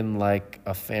in, like,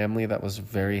 a family that was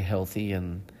very healthy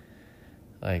and,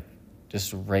 like,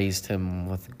 just raised him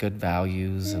with good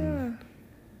values, and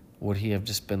would he have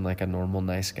just been, like, a normal,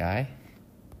 nice guy?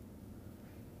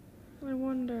 I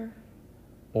wonder.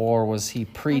 Or was he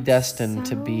predestined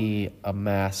to be a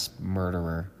mass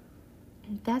murderer?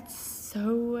 That's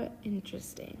so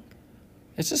interesting.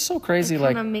 It's just so crazy. It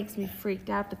like, kind of makes me freaked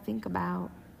out to think about.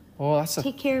 Well, that's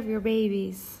Take care of your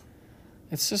babies.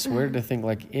 It's just weird to think,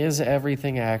 like, is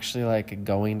everything actually, like,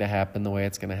 going to happen the way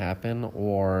it's going to happen?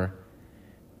 Or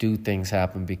do things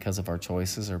happen because of our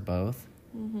choices, or both?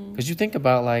 Because you think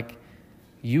about, like,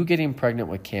 you getting pregnant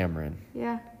with Cameron.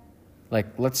 Yeah.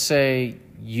 Like, let's say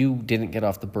you didn't get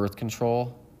off the birth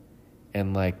control,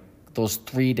 and, like, those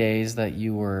 3 days that we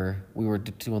were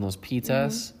doing those pee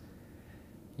tests,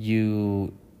 we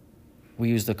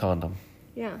used a condom.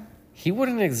 Yeah. He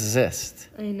wouldn't exist.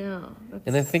 I know.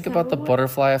 And then think about the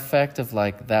butterfly effect of,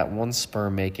 like, that one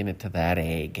sperm making it to that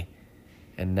egg.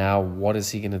 And now what is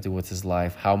he going to do with his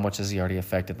life? How much has he already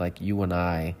affected, like, you and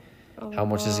I? How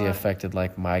much has he affected,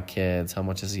 like, my kids? How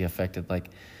much has he affected, like,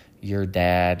 your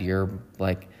dad?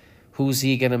 Like, who's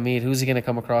he going to meet? Who's he going to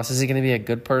come across? Is he going to be a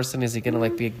good person? Is he going to,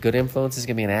 like, be a good influence? Is he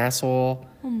going to be an asshole?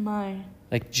 Oh, my.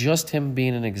 Like, just him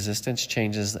being in existence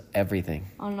changes everything.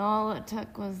 And all it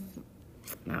took was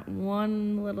that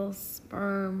one little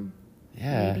sperm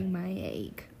eating my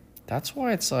egg. That's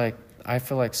why it's, like, I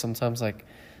feel like sometimes, like,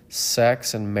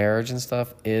 sex and marriage and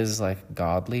stuff is, like,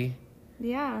 godly.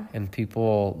 Yeah. And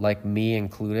people, like me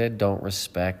included, don't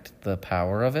respect the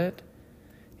power of it.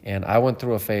 And I went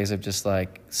through a phase of just,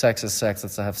 like, sex is sex,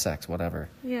 let's have sex, whatever.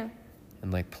 Yeah.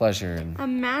 And, like, pleasure. And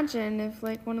imagine if,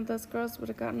 like, one of those girls would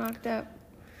have got knocked up.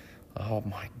 oh,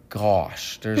 my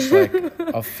gosh. There's, like,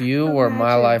 a few where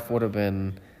my life would have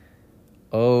been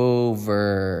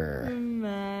over.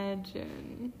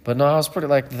 Imagine. But no, I was pretty,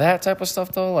 like, that type of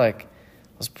stuff, though, like,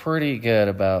 I was pretty good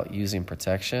about using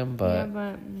protection. But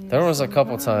there was a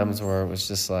couple times where it was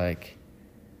just, like,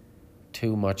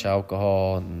 too much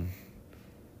alcohol and...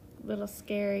 a little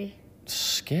scary.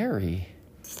 Scary?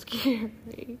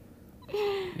 Scary.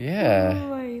 Yeah. Oh,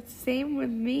 like, same with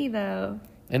me, though.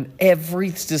 And every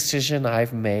decision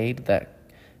I've made that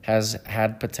has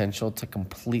had potential to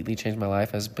completely change my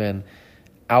life has been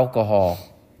alcohol.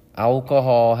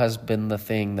 Alcohol has been the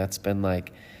thing that's been,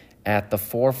 like, at the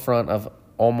forefront of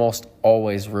almost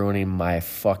always ruining my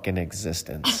fucking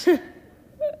existence.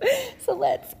 So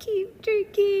let's keep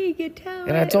drinking until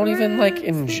And I don't even, like,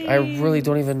 I really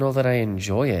don't even know that I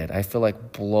enjoy it. I feel,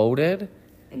 like, bloated.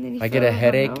 And then I get a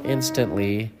headache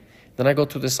instantly. Then I go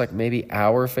through this, like, maybe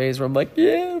hour phase where I'm like,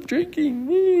 yeah, I'm drinking.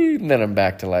 Woo. And then I'm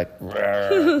back to, like,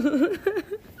 oh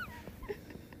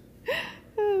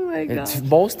my God.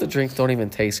 Most of the drinks don't even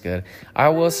taste good. I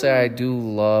will say I do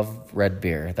love red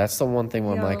beer. That's the one thing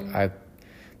where I'm like,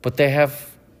 but they have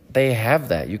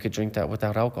that. You could drink that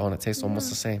without alcohol and it tastes almost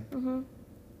the same. Mm-hmm.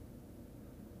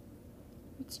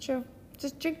 It's true.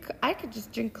 I could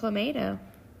just drink Clamato.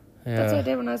 Yeah. That's what I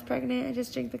did when I was pregnant. I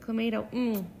just drank the Clamato.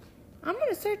 I'm going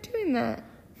to start doing that.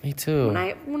 Me too.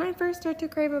 When I first start to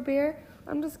crave a beer,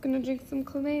 I'm just going to drink some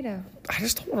Clamato. I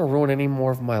just don't want to ruin any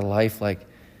more of my life, like,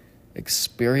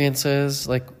 experiences.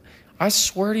 Like, I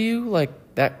swear to you, like,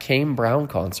 that Kane Brown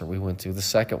concert we went to, the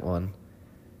second one,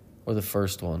 or the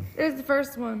first one. It was the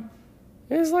first one.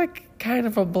 It was, like, kind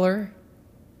of a blur.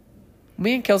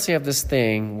 Me and Kelsey have this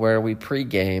thing where we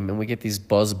pregame and we get these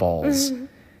buzz balls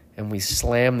and we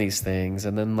slam these things,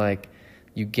 and then, like,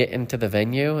 you get into the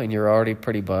venue and you're already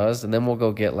pretty buzzed, and then we'll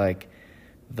go get, like,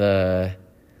 the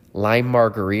lime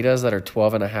margaritas that are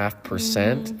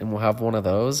 12.5%, and we'll have one of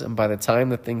those, and by the time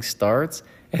the thing starts,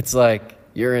 it's like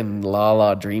you're in La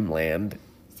La Dreamland.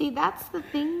 See, that's the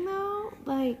thing, though.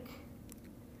 Like,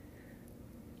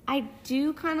 I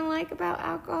do kind of like about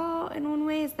alcohol in one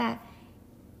way is that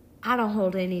I don't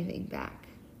hold anything back.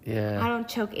 Yeah. I don't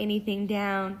choke anything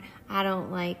down. I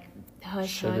don't, like,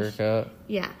 hush. Sugarcoat.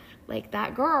 Yeah. Like,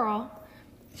 that girl,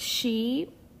 she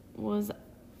was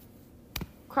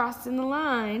crossing the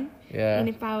line. Yeah. And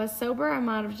if I was sober, I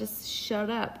might have just shut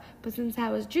up. But since I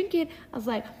was drinking, I was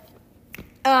like,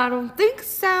 I don't think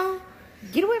so.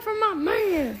 Get away from my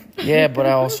man. Yeah, but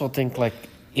I also think, like,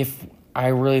 if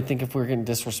we were getting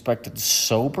disrespected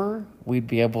sober, we'd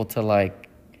be able to, like,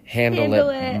 handle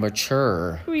it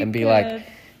mature and be like,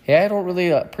 hey, I don't really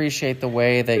appreciate the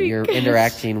way that you're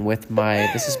interacting with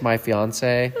this is my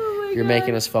fiance. You're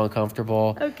making us feel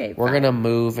uncomfortable. Okay, we're going to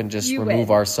move and just remove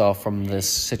ourselves from this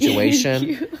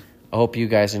situation. I hope you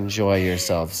guys enjoy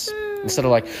yourselves. Instead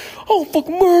of like, I'll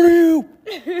fucking murder you.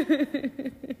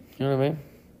 You know what I mean?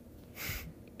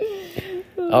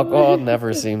 Alcohol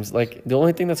never seems like the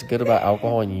only thing that's good about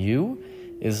alcohol in you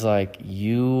is like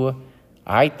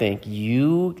I think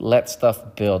you let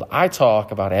stuff build. I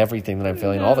talk about everything that I'm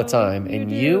feeling all the time,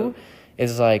 and you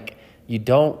is like you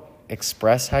don't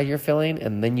express how you're feeling,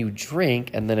 and then you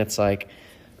drink, and then it's like,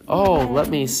 oh, let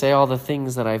me say all the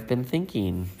things that I've been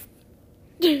thinking.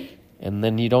 And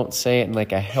then you don't say it in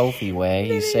like a healthy way.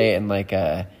 You say it in like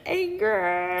a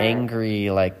angry,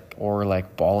 like, or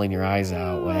like bawling your eyes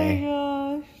out way.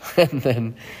 And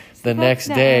then the next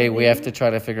day we have to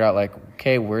try to figure out like,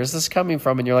 okay, where's this coming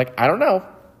from? And you're like, I don't know.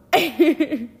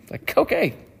 Like,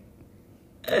 okay.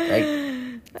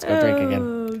 Right. Let's go drink again.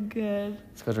 Oh, good.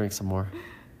 Let's go drink some more.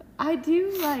 I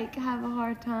do like have a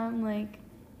hard time like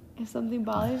if something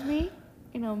bothers me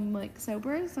and I'm like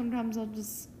sober, sometimes I'll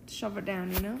just shove it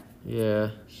down, you know? Yeah.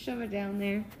 Shove it down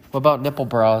there. What about nipple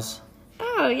bras?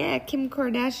 Oh yeah, Kim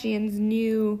Kardashian's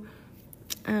new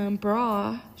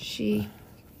bra. She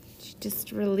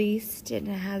just released and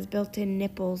it has built-in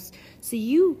nipples, so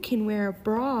you can wear a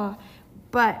bra,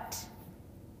 but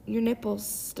your nipples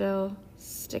still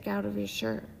stick out of your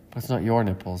shirt. But it's not your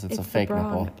nipples; it's a fake the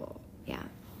bra nipple. Yeah.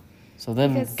 So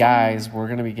then, Because guys, we're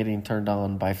gonna be getting turned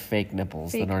on by fake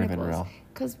nipples that aren't even real.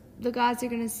 Because the guys are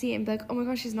gonna see it and be like, "Oh my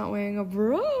gosh, she's not wearing a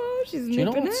bra. She's nipping Do you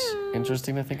know what's out."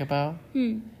 interesting to think about?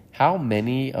 How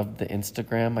many of the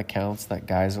Instagram accounts that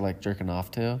guys are like jerking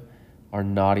off to are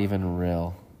not even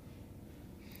real?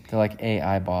 They're like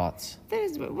AI bots.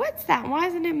 What's that? Why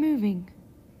isn't it moving?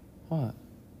 What?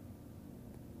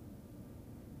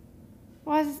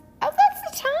 Oh, that's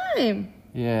the time.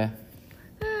 Yeah.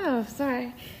 Oh,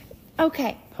 sorry.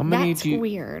 Okay. How many that's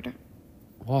weird.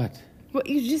 What? What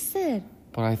you just said.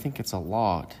 But I think it's a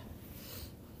lot.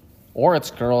 Or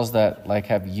it's girls that like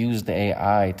have used the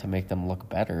AI to make them look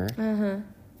better.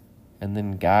 And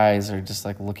then guys are just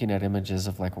like looking at images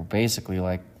of like, basically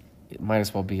like, it might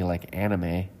as well be like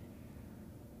anime.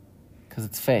 Because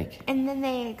it's fake. And then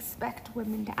they expect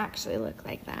women to actually look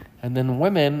like that. And then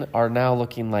women are now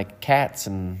looking like cats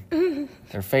and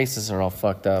their faces are all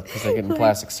fucked up because they're getting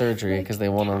plastic surgery because they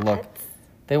want to look.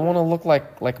 They want to look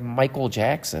like Michael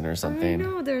Jackson or something. I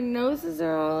know, their noses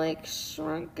are all like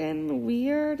shrunken,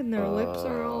 weird, and their lips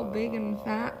are all big and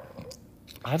fat.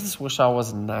 I just wish I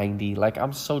was 90. Like,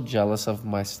 I'm so jealous of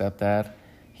my stepdad.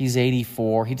 He's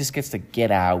 84. He just gets to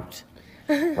get out.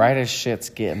 Right as shit's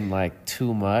getting like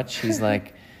too much, he's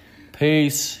like,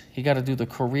 peace. He got to do the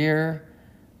career,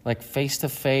 like face to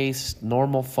face,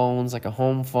 normal phones, like a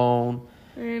home phone.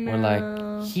 I know. Where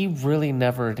like he really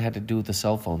never had to do the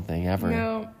cell phone thing ever.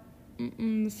 No.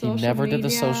 He never did the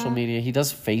social media. He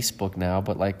does Facebook now,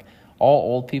 but like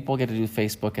all old people get to do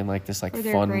Facebook in like this like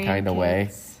fun kind of way.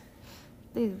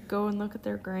 They go and look at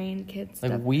their grandkids.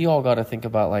 Like stuff. we all got to think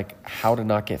about like how to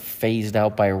not get phased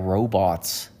out by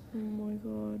robots. Oh my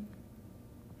god.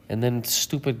 And then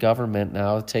stupid government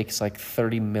now takes like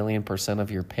 30 million%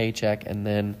 of your paycheck, and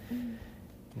then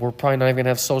we're probably not even gonna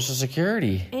have Social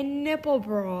Security. And nipple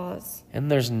bras.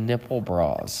 And there's nipple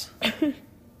bras.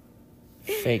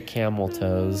 Fake camel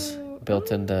toes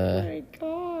built into. Oh my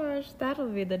gosh, that'll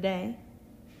be the day.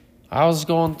 I was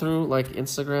going through like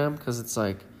Instagram because it's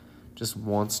like just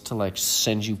wants to like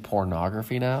send you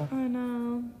pornography now. I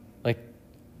know.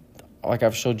 Like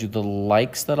I've showed you the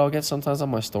likes that I'll get sometimes on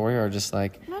my story are just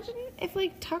like. Imagine if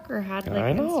like Tucker had like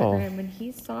I know. Instagram and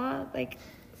he saw like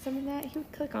some of that, he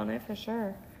would click on it for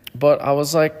sure. But I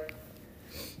was like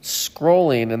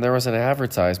scrolling and there was an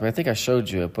advertisement. I think I showed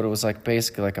you it, but it was like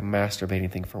basically like a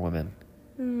masturbating thing for women.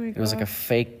 Oh my god. It was like a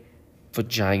fake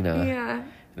vagina. Yeah. And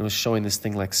it was showing this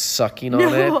thing like sucking on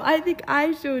it. No, I think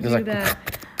I showed you like,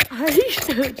 that. I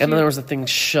showed you. And then there was a thing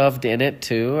shoved in it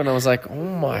too. And I was like, oh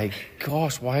my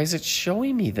gosh, why is it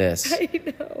showing me this? I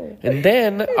know. And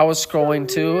then I was scrolling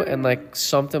too and like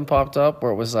something popped up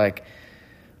where it was like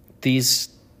there's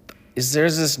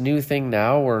this new thing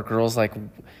now where girls like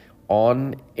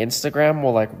on Instagram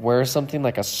will like wear something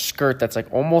like a skirt that's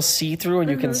like almost see-through and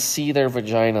you can see their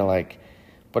vagina like,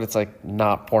 but it's like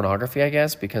not pornography, I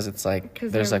guess, because it's like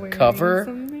there's a cover.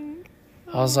 Something?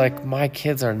 I was like, my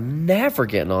kids are never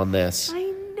getting on this.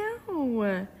 I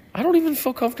know. I don't even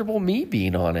feel comfortable me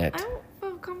being on it. I don't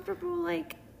feel comfortable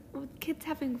like with kids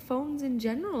having phones in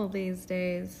general these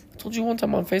days. I told you one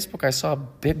time on Facebook I saw a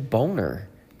big boner.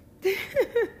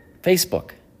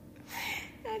 Facebook.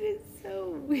 That is so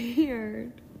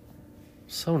weird.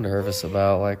 So nervous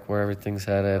about like where everything's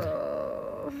headed.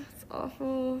 Oh, it's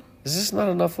awful. There's just not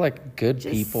enough like good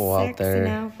Just people out sex there. and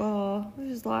alcohol.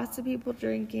 There's lots of people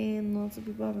drinking, lots of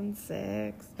people having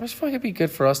sex. I just feel like it'd be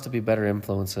good for us to be better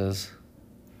influences.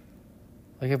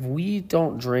 Like, if we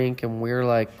don't drink and we're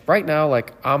like, right now,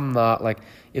 like, I'm not, like,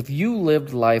 if you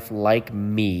lived life like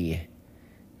me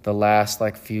the last,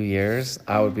 like, few years,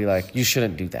 I would be like, you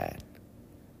shouldn't do that.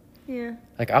 Yeah.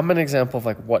 Like, I'm an example of,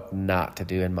 like, what not to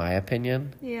do, in my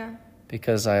opinion. Yeah.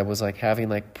 Because I was, like, having,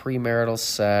 like, premarital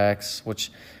sex,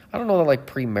 which I don't know that, like,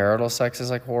 premarital sex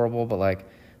is, like, horrible, but, like,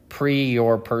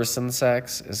 pre-your-person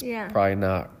sex is probably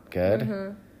not good.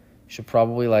 You should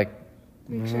probably, like,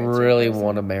 really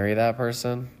want to marry that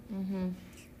person.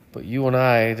 But you and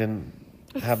I didn't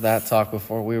have that talk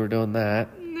before we were doing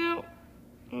that. No,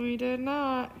 we did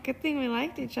not. Good thing we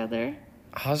liked each other.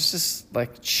 I was just,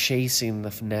 like, chasing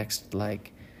the next,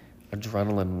 like,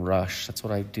 adrenaline rush. That's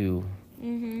what I do.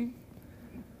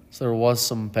 So there was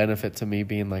some benefit to me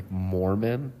being, like,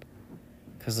 Mormon,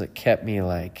 because it kept me,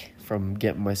 like, from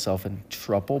getting myself in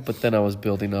trouble. But then I was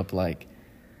building up, like,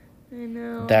 I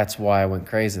know. that's why I went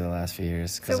crazy the last few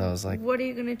years, because So I was like, what are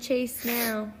you going to chase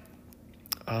now?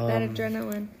 That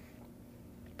adrenaline.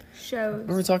 Shows.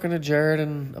 we were talking to Jared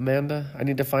and Amanda. I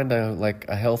need to find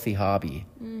a healthy hobby.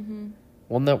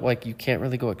 One that, like, you can't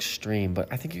really go extreme, but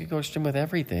I think you can go extreme with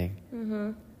everything.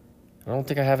 I don't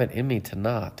think I have it in me to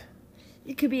not.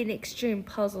 You could be an extreme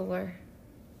puzzler.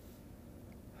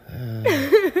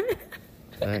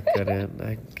 I couldn't.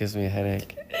 That gives me a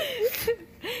headache.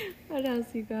 What else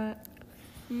you got?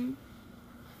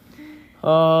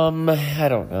 I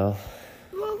don't know.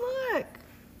 Well, look.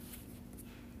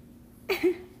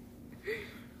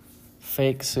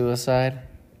 Fake suicide.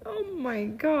 Oh my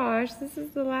gosh, this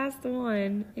is the last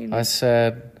one. I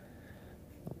said,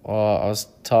 well, I was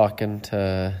talking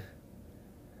to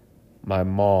my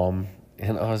mom,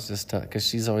 and I was just because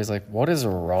she's always like, what is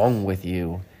wrong with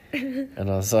you? And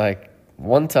I was like,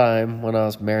 one time when I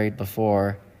was married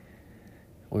before,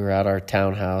 we were at our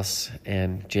townhouse,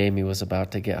 and Jamie was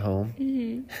about to get home.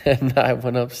 And I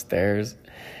went upstairs,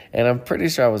 and I'm pretty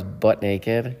sure I was butt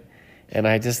naked. And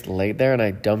I just laid there, and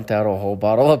I dumped out a whole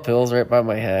bottle of pills right by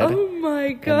my head. Oh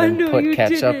my god, and then no, put you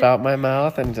ketchup didn't. out my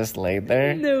mouth and just laid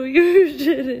there. No, you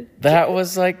didn't. That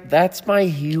was like, that's my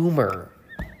humor.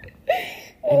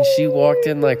 And she walked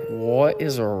in like, what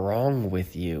is wrong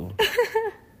with you?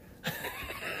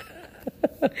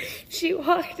 She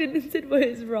walked in and said, what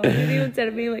is wrong with you? Instead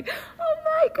of being like, oh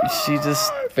my god. She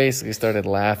just basically started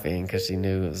laughing because she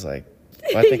knew it was like,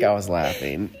 I think I was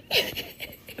laughing.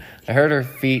 I heard her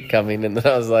feet coming, and then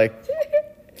I was like,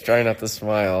 trying not to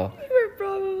smile. You were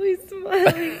probably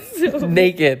smiling so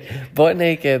Naked, butt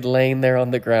naked, laying there on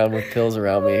the ground with pills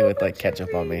around me with like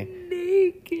ketchup on me.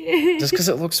 naked. Just because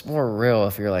it looks more real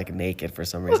if you're like naked for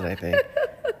some reason, I think.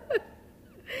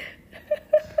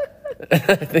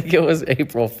 I think it was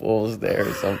April Fool's Day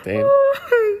or something. Oh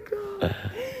my god.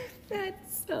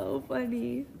 That's so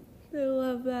funny. I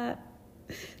love that.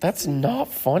 That's not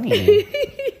funny.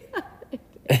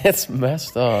 It's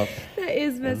messed up. That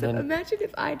is messed up. Imagine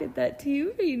if I did that to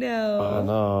you right now. I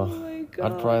know. Oh my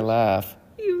god. I'd probably laugh.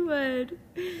 You would.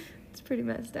 It's pretty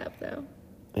messed up though.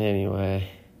 Anyway.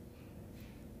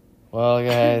 Well,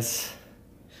 guys,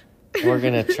 we're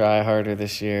going to try harder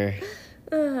this year.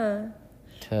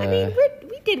 I mean,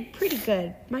 we did pretty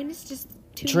good. Minus just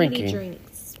too many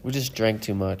drinks. We just drank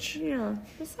too much. Yeah.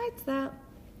 Besides that,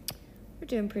 we're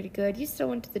doing pretty good. You still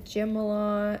went to the gym a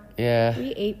lot. Yeah. We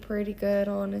ate pretty good,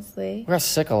 honestly. We got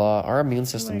sick a lot. Our immune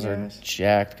systems are gosh.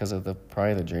 jacked because of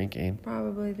probably the drinking.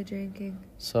 Probably the drinking.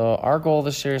 So our goal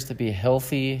this year is to be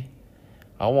healthy.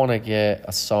 I want to get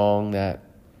a song that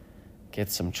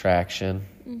gets some traction.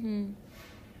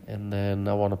 And then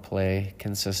I want to play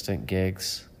consistent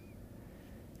gigs.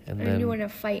 And you want to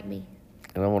fight me.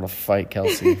 And I want to fight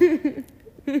Kelsey.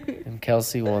 And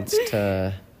Kelsey wants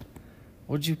to...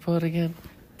 What'd you put again?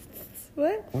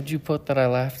 What? What'd you put that I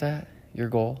laughed at? Your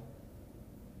goal?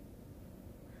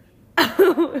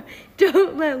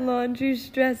 Don't let laundry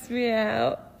stress me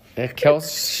out.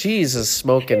 She's a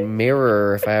smoking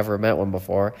mirror if I ever met one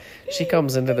before. She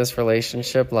comes into this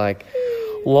relationship like,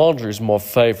 laundry's my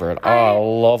favorite. I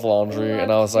love laundry. And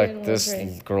I was like, this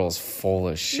girl is full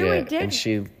of shit. No, I did. And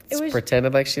she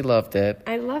pretended like she loved it.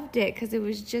 I loved it because it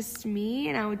was just me,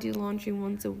 and I would do laundry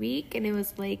once a week, and it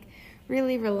was like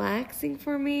really relaxing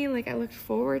for me. Like I looked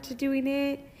forward to doing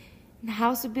it. And the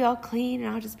house would be all clean,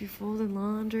 and I'll just be folding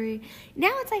laundry.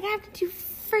 Now it's like I have to do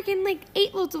freaking like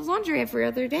 8 loads of laundry every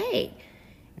other day.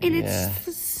 And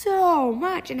it's so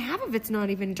much, and half of it's not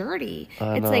even dirty.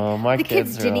 I it's know. like My the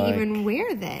kids kids are didn't like... even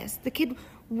wear this. The kid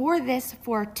wore this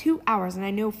for 2 hours, and I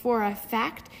know for a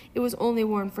fact it was only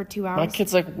worn for 2 hours. My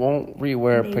kids like won't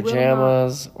rewear They will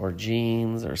pajamas or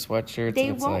jeans or sweatshirts. They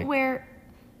and it's won't like, wear.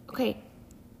 Okay,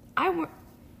 I'm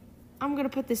gonna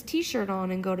put this T-shirt on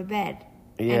and go to bed,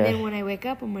 Yeah. and then when I wake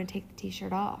up, I'm gonna take the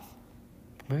T-shirt off.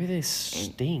 Maybe they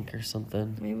stink or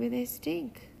something. Maybe they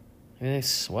stink. Maybe they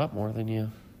sweat more than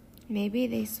you. Maybe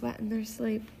they sweat in their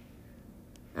sleep.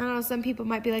 I don't know, some people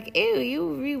might be like, ew, you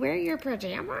rewear your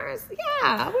pajamas?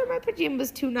 Yeah, I wear my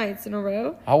pajamas 2 nights in a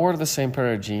row. I'll wear the same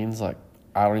pair of jeans, like,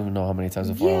 I don't even know how many times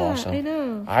before I wash them. I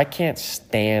know. I can't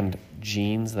stand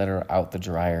jeans that are out the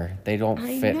dryer. They don't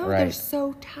fit they're right.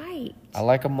 so tight. I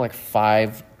like them like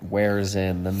 5 wears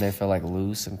in, then they feel like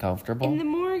loose and comfortable. And the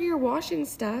more you're washing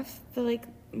stuff, the like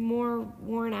more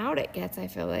worn out it gets, I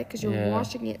feel like, because you're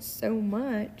washing it so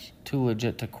much. Too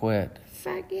legit to quit.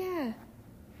 Fuck yeah.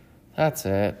 That's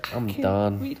it. I'm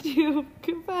done. Me too.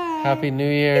 Goodbye. Happy New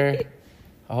Year.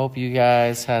 I hope you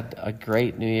guys had a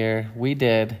great New Year. We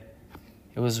did.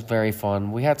 It was very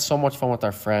fun. We had so much fun with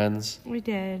our friends. We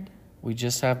did. We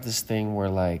just have this thing where,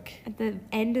 like, At the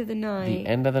end of the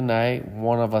night,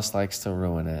 one of us likes to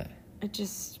ruin it.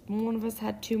 one of us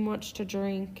had too much to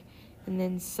drink, and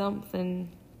then something,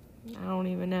 I don't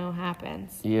even know,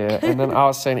 happens. Yeah, and then I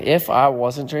was saying, if I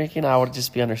wasn't drinking, I would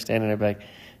just be understanding. I'd be like,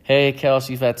 hey,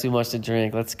 Kelsey, you've had too much to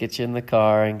drink. Let's get you in the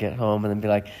car and get home. And then be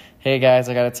like, hey, guys,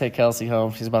 I got to take Kelsey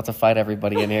home. She's about to fight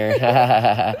everybody in here.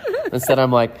 Instead,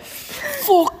 I'm like,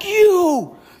 fuck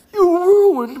you. You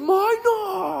ruined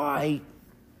my night.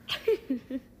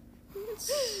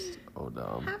 So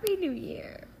dumb. Happy New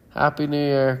Year. Happy New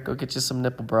Year. Go get you some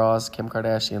nipple bras, Kim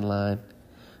Kardashian line.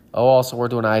 Oh, also, we're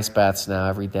doing ice baths now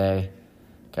every day.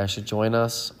 You guys should join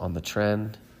us on the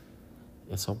trend.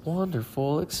 It's a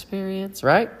wonderful experience,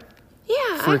 right?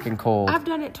 Yeah. Freaking cold. I've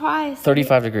done it twice.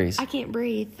 35 degrees. I can't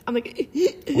breathe. I'm like...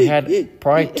 We had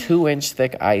probably 2-inch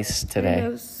thick ice today. It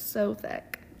was so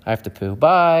thick. I have to poo.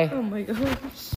 Bye. Oh my gosh.